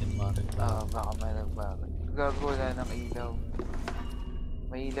 Tignan natin, bakit Oo, baka may nagbago. Gago, wala ng ilaw.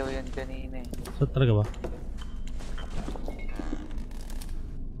 May ilaw yan kanina eh. So talaga ba?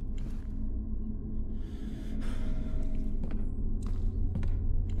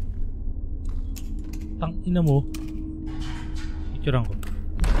 Tang ina mo. Picturean ko.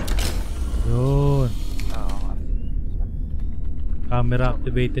 Yun. Oo nga. Camera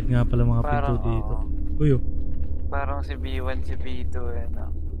activated nga pala mga pinto Parang, dito. oo. Uy oh. Parang si B1, si B2 eh no?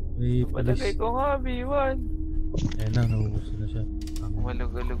 May Palagay palis. ko nga B1. Ayan na, nauuso na siya.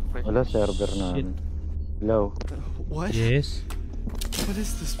 Malug-alug pa siya. Wala, server namin. Hello, What? Yes. What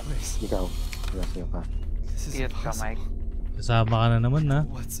is this place? ikaw. Wala siya ka. This is Cute ka, Mike. impossible. Kasama ka na naman na.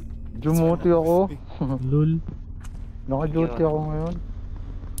 What's Dumuti ako. Lul. Naka-duty ako ngayon.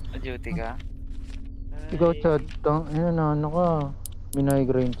 Na-duty ka? Ikaw, Chad. Ayan na, ano ka?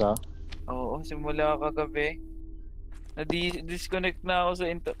 Migraine ka? Oo, simula kagabi. Na-disconnect na ako sa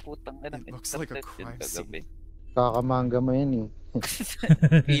putang ina. It looks like a Internet yun crime kagabi. Kakamanga mo yan eh.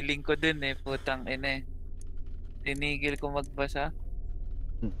 Feeling ko dun eh, putang ina eh. Tinigil ko magbasa.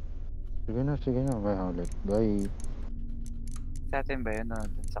 Sige na. Bye ulit. Bye. Sa atin ba yun? No?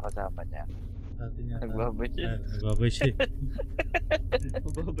 Dun sa kasama niya. Sa atin yata. Nagbabay siya. Ayan, nagbabay siya.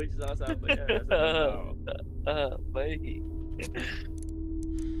 Mababay sa kasama niya. Nasa ako. Bye.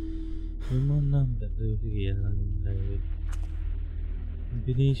 Yung mga number. Sige, yan lang yung live.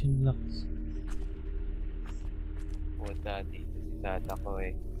 Combination locks. Puta, dito si tata ko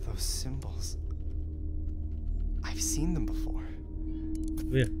eh. those symbols? I've seen them before.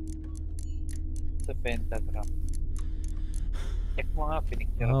 Where? Sa pentagram. Check mo nga,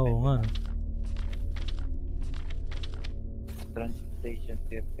 pinicture Ah, oo nga. No? Translation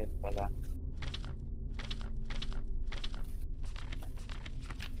circle pala.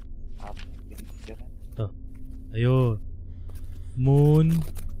 Pinicture. Ayun. Moon.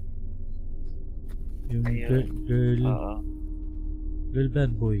 Yung Ayun. girl. Oo. Girl ba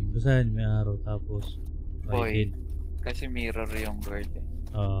yan, boy? Basahin may araw tapos Boy. right Kasi mirror yung girl eh.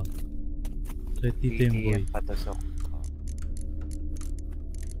 so dito yung boy. Yung patusok.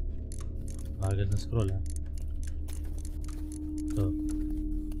 Bagal na scroll ha. Ito.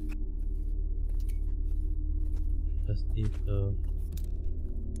 Tapos dito.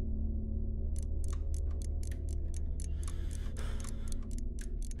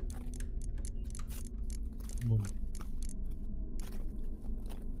 Moon.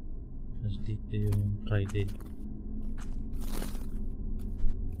 Tapos dito yung Friday.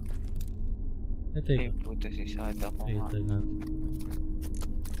 Ito Ay, yun. puto si Sada ko nga. Ito nga.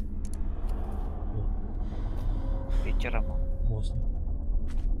 Picture mo. Bukas na.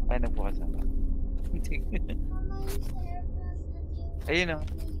 Ay, nagbukas na ba? Ayun o.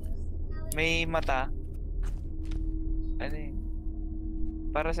 May mata. Ano yun?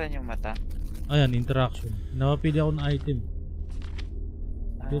 Para saan yung mata? Ayan, interaction. Napapili ako ng item.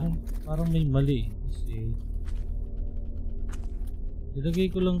 Pero parang may mali. Kasi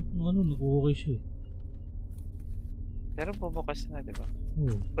nilagay ko lang ano, nag-okay siya eh. Pero bubukas na, di ba?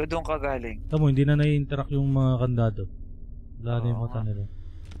 Oo. O doon ka galing? Tamo, hindi na nai-interact yung mga kandado. Wala na yung Oo mata nga. nila.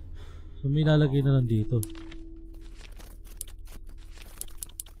 So may lalagay na lang dito.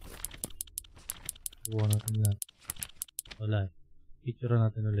 Buwan natin lahat. Wala eh. Picture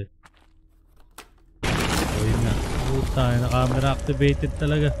natin ulit. So yun nga. Puta, na camera activated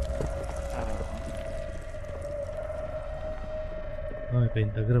talaga. Oh, may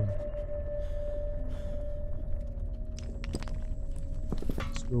pentagram.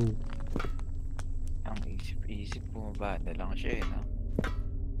 Let's go. Ang isip-isip, bumaba na lang siya eh, no?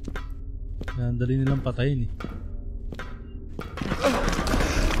 Ang dali nilang patayin eh.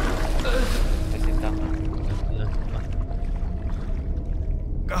 Kasi tanga.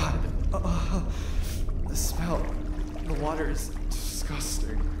 God, the smell. The water is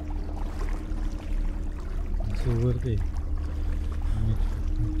disgusting. Suwerte eh.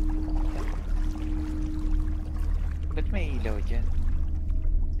 Ba't may ilaw dyan?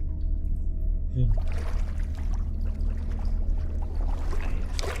 Yun.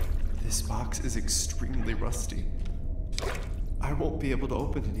 This box is extremely rusty. I won't be able to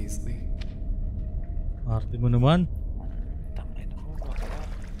open it easily. Arte mo naman. Tangin mo, bakla.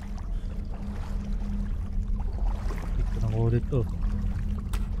 Ito ng ulit to.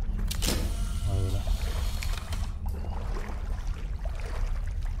 Ah, wala.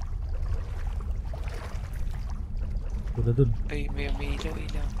 Wala dun. Ay, may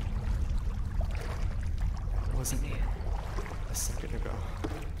ilaw. Wasn't Ano it yan? a second ago?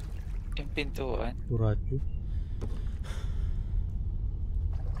 Yung pintuan. Kuratyo.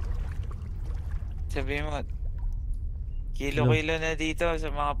 Sabi mo, kilo-kilo na dito sa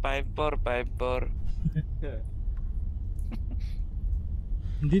mga 5'4".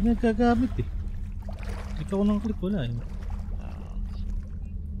 Hindi nagkagamit eh. Ikaw nang click, wala eh.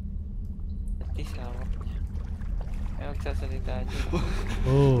 At least hawak niya. May magsasalita dyan.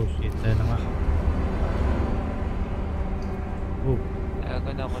 Oh shit, tayo na nga. Oh, Ako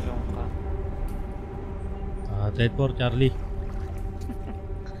na kulong ka. dead for Charlie.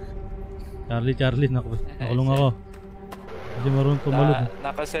 Charlie, nakulong ako. Hindi marunong tumalog.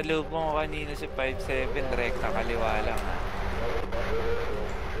 Nakasalubong ko kanina si 5'7", rekta kaliwa lang ha.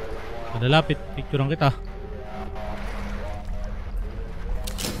 Malalapit, picturean kita.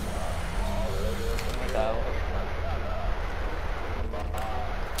 Tumataw.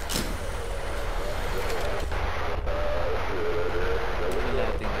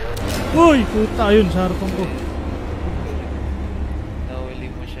 Uy, puta yun, sa harapan ko. Nahuli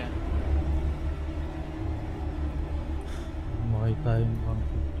mo siya. Makita yung pang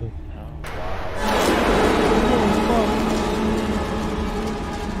picture.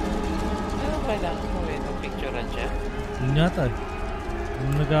 Ano kailangan mo eh? Picturean siya? Yun yata eh.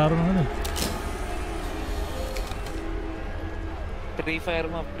 Yung nag-aaron ng ano eh. Free fire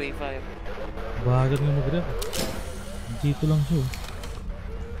mo, free fire. Bahagan nga mag-rep. Dito lang siya.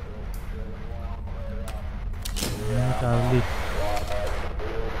 Ano Charlie?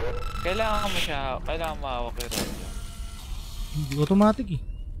 Kailangan mo siya, kailangan mo hawak yung radyo. Hindi automatic eh.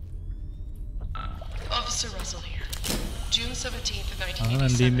 Officer Russell here. June 17th,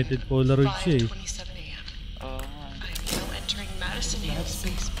 Unlimited 1987. Polaroid siya eh. 5:27 a.m. Oo nga. I am now entering Madison Hill's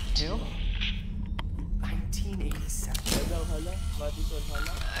basement. Hill? 1987.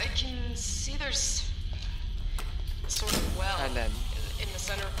 I can see there's a sort of well Halal. in the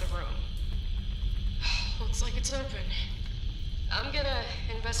center of the room. Looks like it's open. I'm gonna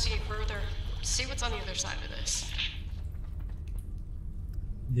investigate further, see what's on the other side of this.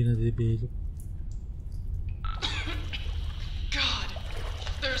 Hindi na develop. God,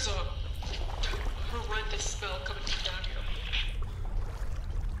 there's a horrendous smell coming from down here.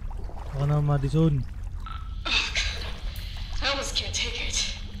 Baka na Madison. I almost can't take it.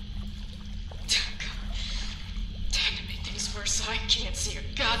 Time to make things worse so I can't see a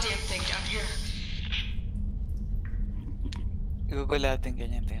goddamn thing down here. Igugulatin ka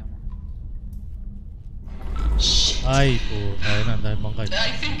niyan, tingnan mo. Shit. Ay po, tayo na, dahil bangkay.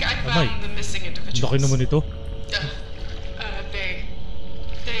 I think I Abay, found the missing ang individuals. laki naman ito.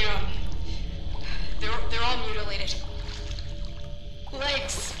 They're all mutilated.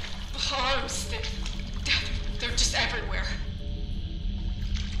 Legs, arms, they're just everywhere.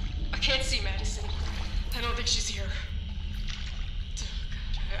 I can't see Madison. I don't think she's here.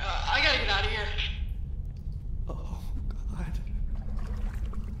 I gotta get out of here. Oh, God.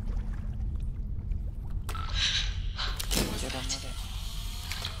 Tira mo rin.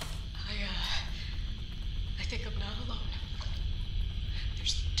 I think I'm not alone.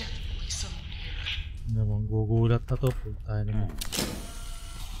 There's definitely someone here. Naman gugulat na to. Tayo naman.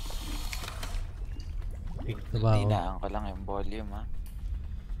 Pick na ba ako? Hinaan ko lang yung volume ha.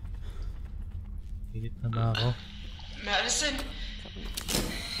 Pick na ba ako? Madison?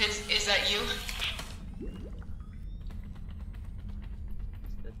 Is that you? Is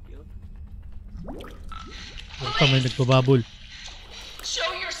that you? Basta may nagpababol. Show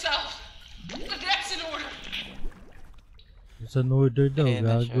yourself! That's an order! It's an order daw, Ayan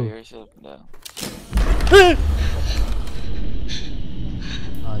na, show gago. yourself daw. Ayun.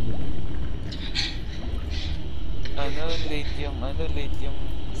 Late yung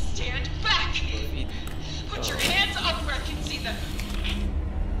Stand back! feed. Put your hands up where I can see them.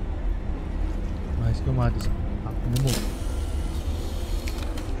 Ayos ka, Madison. Takbo mo.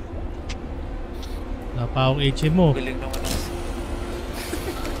 Wala pa akong HM mo. Galing naman ang...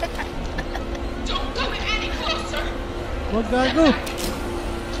 Don't come any closer. Huwag gago.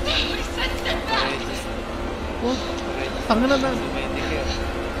 I said step back. Huwag. Tanga na na.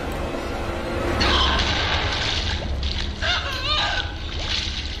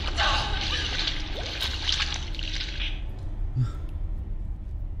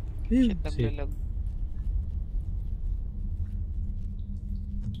 Shit, Shit. naglalag.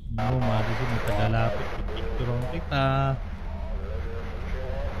 Oo, Madison, may tagalapit. Picture kita.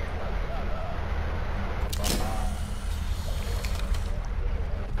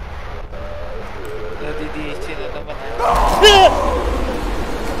 Nadidisi na naman ha.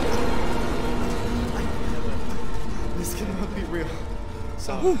 This cannot be real.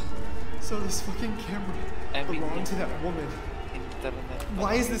 So this fucking camera belonged to that woman. Internet.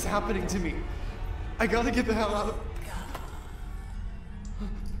 Why is this happening to me? I gotta get the hell out of...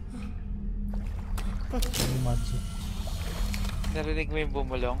 Ano, Madison? Narinig mo yung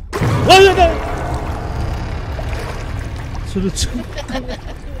bumulong? Wala na! Sunod-sunod.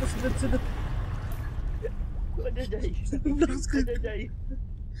 Sunod-sunod.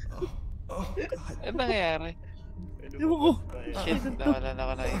 Ano nangyayari? Ewan ko. Shit, nawala na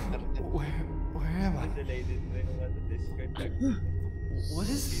ako na internet. Where am I? What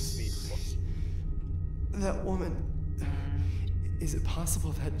is that woman? Is it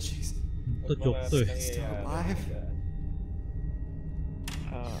possible that she's Ito joke to eh. still alive?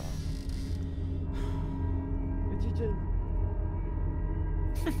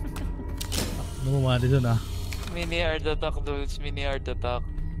 Ano mo, Madison ah? Mini heart attack dudes, mini heart attack.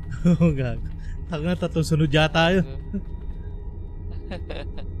 Oo, gago. Taka na, tatong sunod yata yun.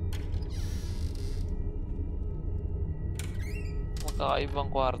 Magkakaibang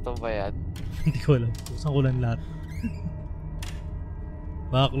kwarto ba yan? Hindi ko alam. Buksan ko lang lahat.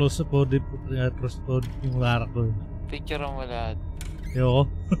 Baka close po yung harak ko. Picture mo lahat. Ayoko.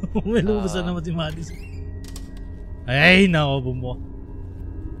 May lumabasan naman si Madison. Ay, nako, bumuha.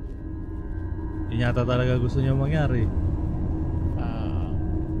 Yun yata talaga gusto niya mangyari.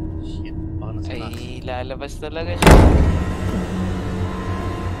 Shit, baka nasa taas. Ay, lalabas talaga siya.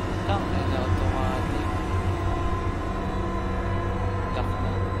 Lock na automatic. Lock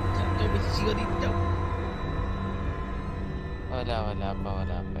na. Saan tayo masisiga dito? Wala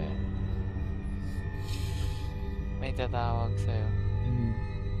pa yan. May tatawag sa'yo.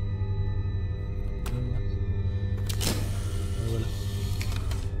 Wala.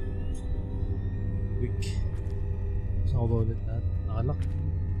 Quick. Saan ko ba ulit lahat? Nakalak.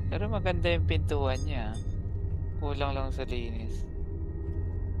 Pero maganda yung pintuan niya. Kulang lang sa linis.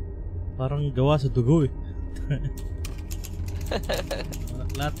 Parang gawa sa dugo eh.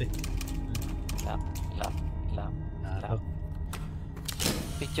 Lahat eh. Lock. Lahat.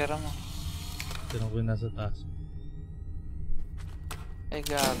 Picture mo. Tinong ko yung nasa taas. Ay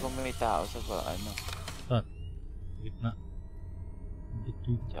gago, may tao sa ano. Saan? Gitna.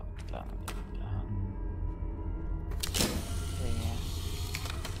 Gitna. Joke lang. Kaya.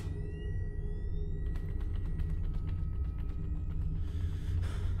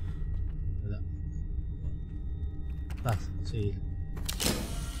 Wala. Taas. Sale.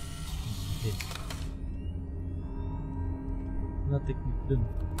 Okay. Wala technique dun.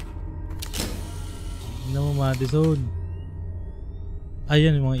 Hindi naman Madison.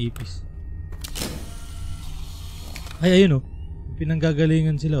 Ayan yung mga ipis. Ay, ayun oh.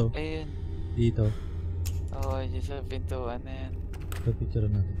 Pinanggagalingan sila oh. Ayun. Dito. Oo, dyan sa pintuan na yan. Ito, picture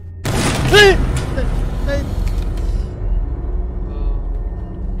natin. Ay! Ay! Oo.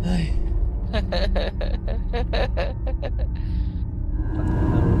 Ay!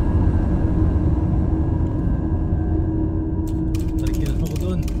 Parikilan ako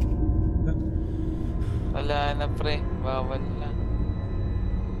doon. Wala na pre, bawal na.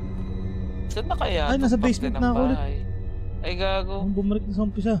 Saan na kaya? Ay, nasa Tupak basement din ang na ako ulit. bahay. Ay gago. Ang bumalik na sa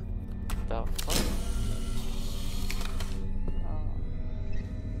umpisa. The fuck?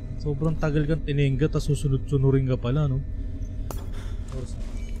 Sobrang tagal kang tinengga tapos susunod-sunurin ka pala, no?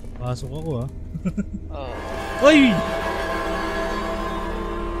 Pasok ako, ha? Oo. Ay!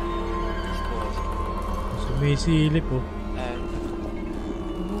 Sumisilip, oh.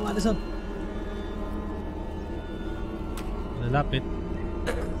 Madison! Lalapit.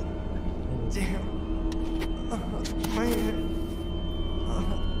 Damn. My head.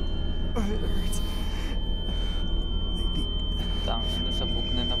 It hurts. Tang, nasabog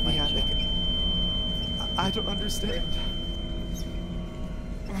na naman Yeah, siya. I don't understand.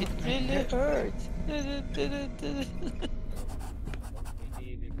 It really hurts.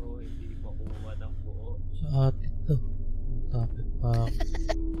 Hinili ko, hindi makuha ng buo. Sa atin to. Tapit pa ako.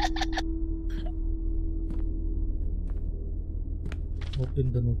 Open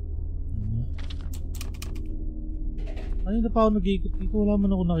the note. Kanina pa ako nag-iikot dito. Wala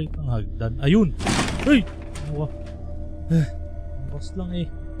man ako nakita ng hagdan. Ayun! Ay! Ano ka? Bas lang eh.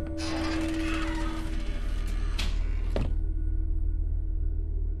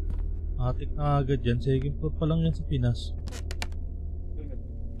 Atik na agad yan. Second floor pa lang yan sa Pinas.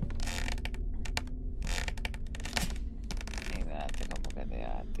 Tingnan natin kung maganda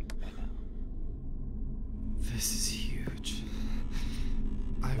yung ating This is huge.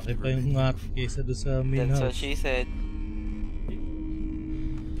 I've Laki never pa yung been here atik kaysa doon sa main That's what house. she said.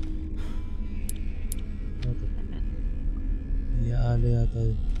 Ano to? Iyaala yata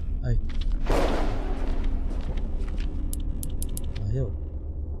yun. Ay. Ayaw.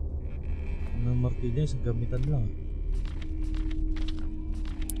 Ang martilyo sa gamitan lang.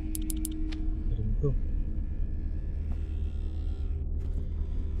 Pero ito.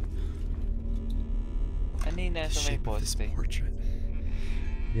 Ano yung The nasa may shape of this poste? portrait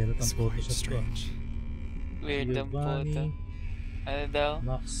Diyarat ang is quite Photoshop ko. strange. Weird ang photo. Giovanni Ano daw?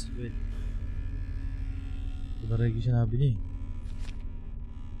 Maxwell. Diba rin yung sinabi niya eh.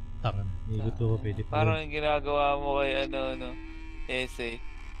 Tangan. Iikot ko pa pwede pa. Parang yung ginagawa mo kay essay.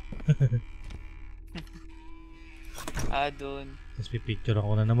 Doon. Tapos pipicture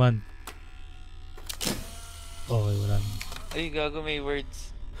ako na naman. Okay, wala na. Ay, gago, may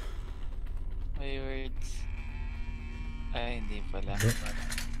words. May words. Ay, hindi pala.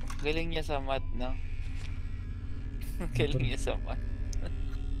 Galing niya sa math, no? Galing niya sa math.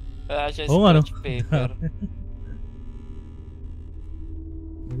 Wala siya Oo nga, no? scratch paper.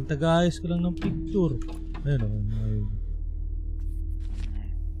 Yung taga-ayos ko lang ng picture. Ayun o.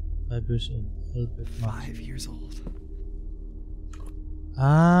 5 years old. Albert Max. 5 years old.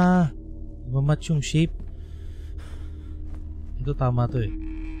 Mamatch yung shape. Ito tama to eh.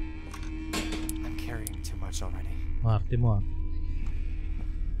 I'm carrying too much already. Marte mo ah.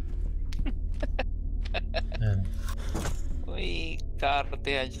 Ayan. Uy,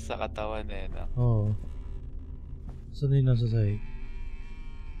 kaartehan siya sa katawan eh, no? Oo. Saan yun nasa sahig?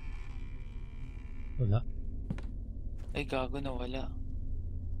 Wala. Ay, gago na wala.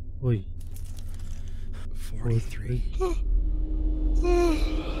 Uy. 43.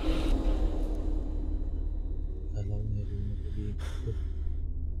 Alam ko na rin dito.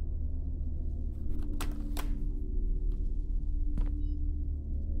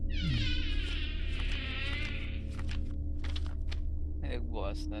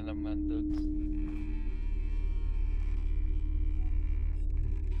 Nagbukas na naman, dudes.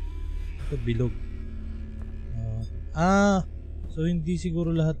 Ito bilog. So hindi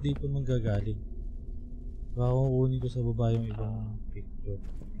siguro lahat dito manggagaling. Baka kukunin ko sa baba yung ibang picture.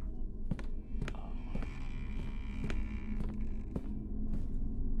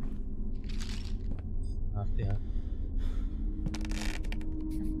 Arte ha.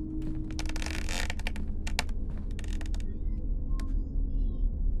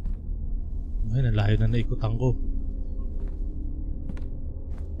 Ay, nalayo na naikutan ko.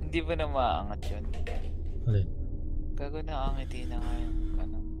 Hindi ba na maangat yun? Alin? Gago na angiti na nga yung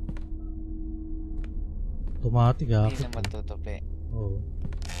ano. Automatic ha. Hindi na matutupi. Oo.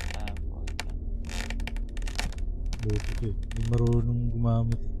 Puta. Buti ko eh. Hindi marunong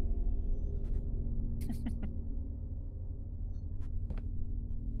gumamit eh.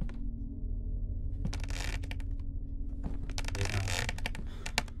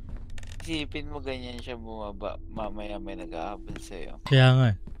 Isipin mo ganyan siya bumaba, mamaya may nag-ahabol sa'yo. Kaya nga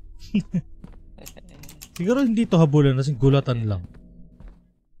eh. Siguro hindi to habulan kasi gulatan lang.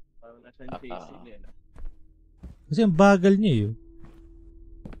 Parang nasa chasing eh. Kasi ang bagal niya eh.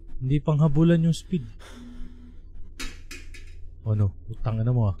 Hindi pang habulan yung speed. Oh no, utang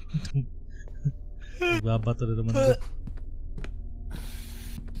na mo ah. Magbabato na naman ito.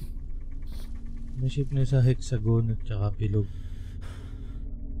 May shape na sa hexagon at saka bilog.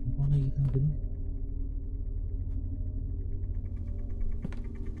 Ano pa nakikita na ganun?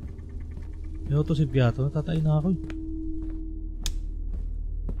 May auto si Piato, natatay na ako eh.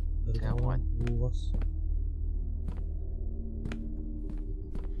 Pero ako bukas.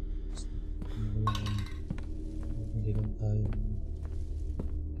 Hindi lang tayo.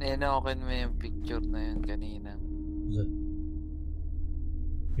 Ninokin mo yung picture na yun kanina.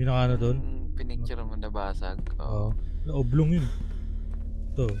 Pinaka ano doon? Pinicture mo na basag. Oo. Oblong yun.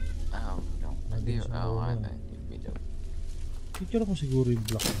 Ito. Oblong. Hindi, hindi video. Picture ko siguro yung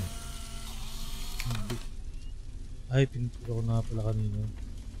black na. Ay, pinicture ko na pala kanina.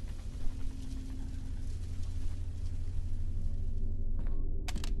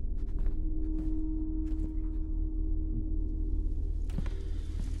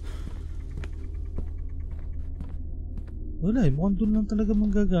 Wala eh, mukhang doon lang talaga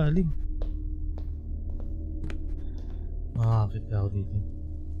manggagaling. Makakakit ako dito.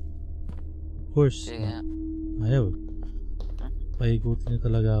 Of course, Kaya, ayaw eh. Paikutin niya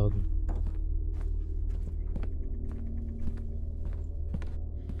talaga ako doon.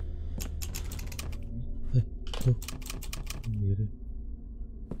 Ay, ito. Hindi rin.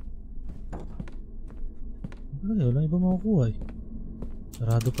 Wala iba makukuha eh.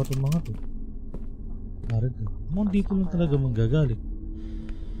 Sarado pa itong mga to. Marid eh. Mukhang dito lang talaga manggagaling.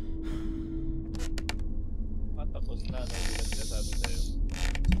 Tapos na, no? Hindi na sinasabi sa'yo.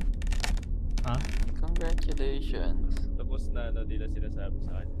 Ha? congratulations. Tapos na, no? Hindi na sinasabi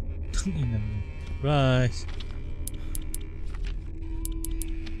sa akin. Tanginan mo. Surprise!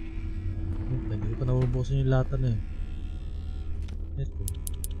 Hindi ko pa nabubukasan yung lata na yun. Ito.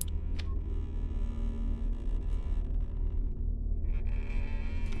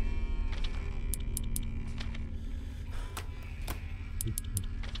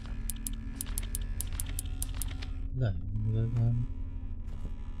 Wala.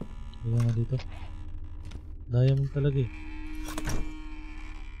 Wala nga dito. Diamond talaga eh.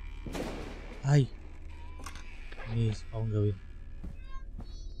 Ay! Iniisip akong gawin.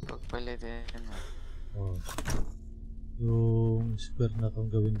 Pagpalitin mo. Oh. Yung square na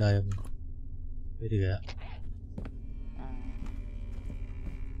itong gawin diamond. Pwede kaya?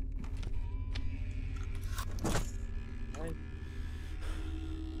 Ay.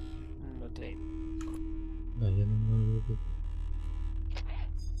 Rotate. Ayan ang mga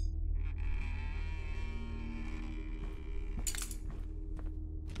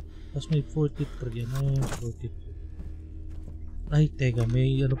tapos may 43. Ano yung 43? Ay, teka.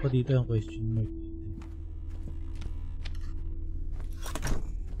 May ano pa dito yung question mark.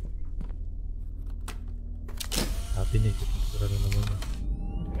 Happy na ito. Pura na naman yun.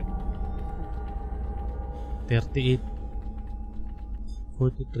 38.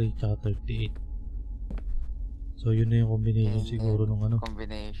 43 tsaka 38. So yun na yung combination siguro nung ano.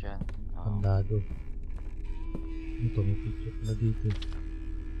 Combination. Pandado. Ito may picture na dito.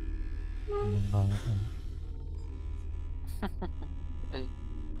 Anong kangan.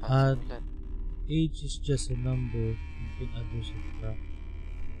 Add age is just a number. You can add or subtract.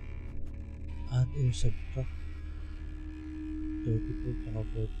 Add or subtract. 34 tsaka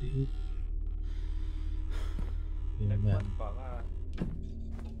 48. Yun yan. Pa ka.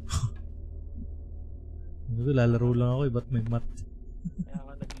 Lalaro lang ako eh. Ba't may mat? Kaya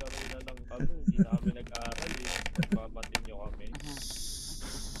ka naglaro na lang kami. Hindi na kami nag-aaral eh. Pamatin nyo kami.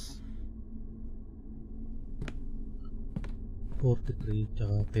 43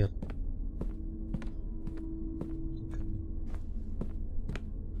 tsaka 30.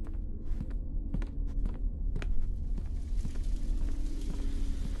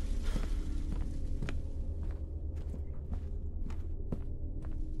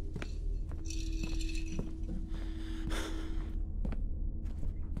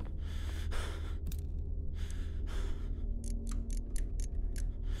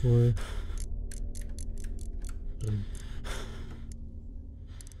 Four. Three.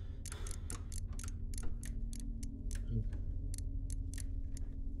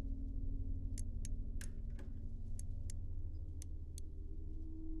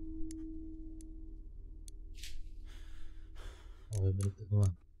 Okay, balik ito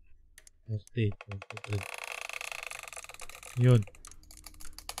naman. 38, 43. Yun.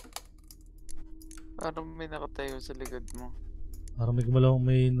 Parang may nakatayo sa likod mo. Parang may gumalaw,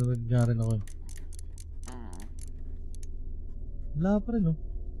 may narinig nga rin ako. Wala pa rin, oh.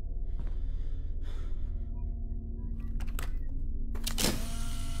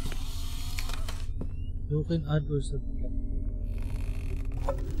 You can add or subtract.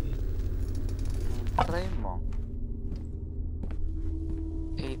 Try mo.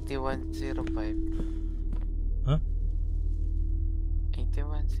 8105. Huh?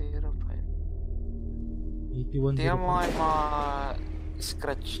 8105. 8105. Tingnan mo nga yung mga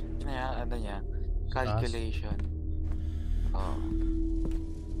scratch niya, ano niya, calculation. Oh.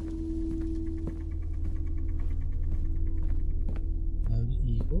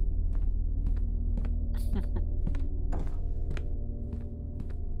 Ikot?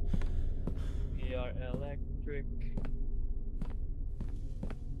 We are electric.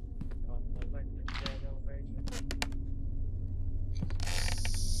 Electric generation.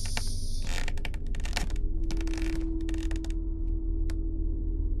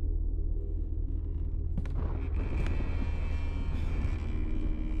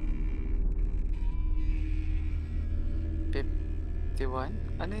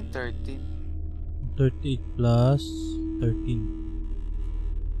 Ano yung 13? 38 plus 13.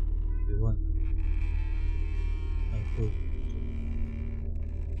 51. Ay, 4.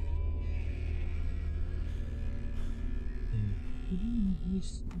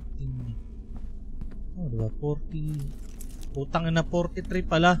 40. Putang ina, 43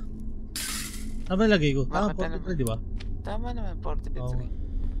 pala. Tama lagay ko. Tama, Bakit 43, di ba? Tama naman, 43. Oo.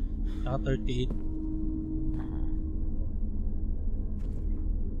 Saka 38.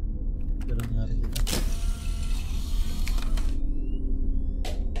 Pero nangyari dito.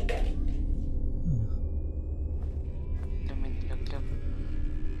 Dami nilaglag.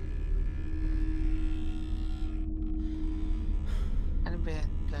 Ano ba yan?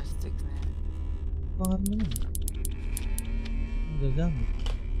 Plastic na yan. Pangalan mo yun. Ang gagamit.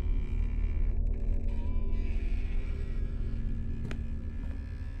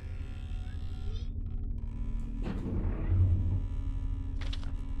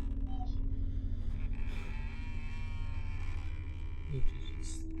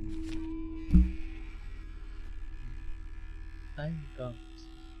 Time comes.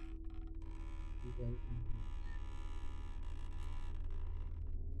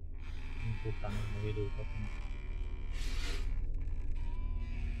 Ang putang nahilupat mo.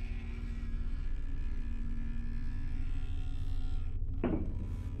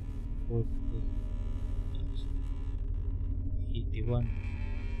 Forty. 81.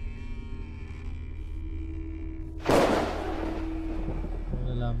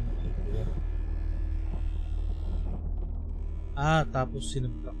 Wala mo. Tapos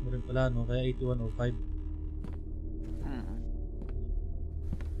sinubtract mo rin pala, no? Kaya 8105.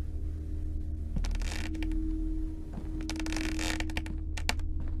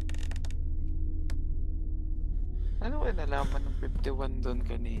 Ano kaya nalaman ng 51 doon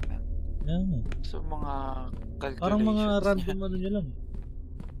kanina? Yan. So mga calculations Parang mga random niya. ano nyo lang.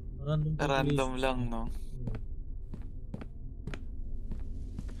 Random Random lang, no?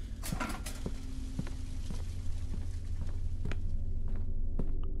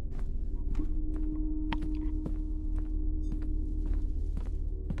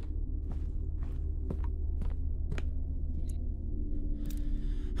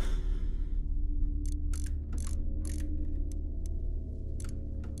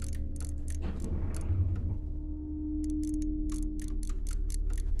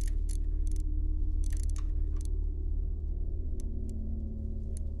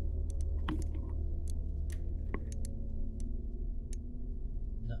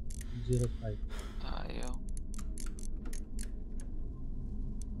 Na, 05. Ayaw.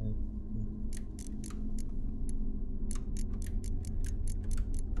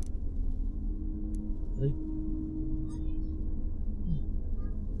 Ay.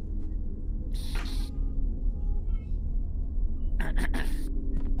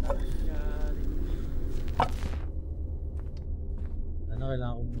 Ano,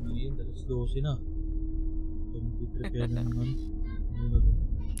 kailangan ko muna yun. Dalas 12 na. So, mag-prepare na naman.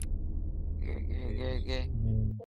 Okay. Ngayon.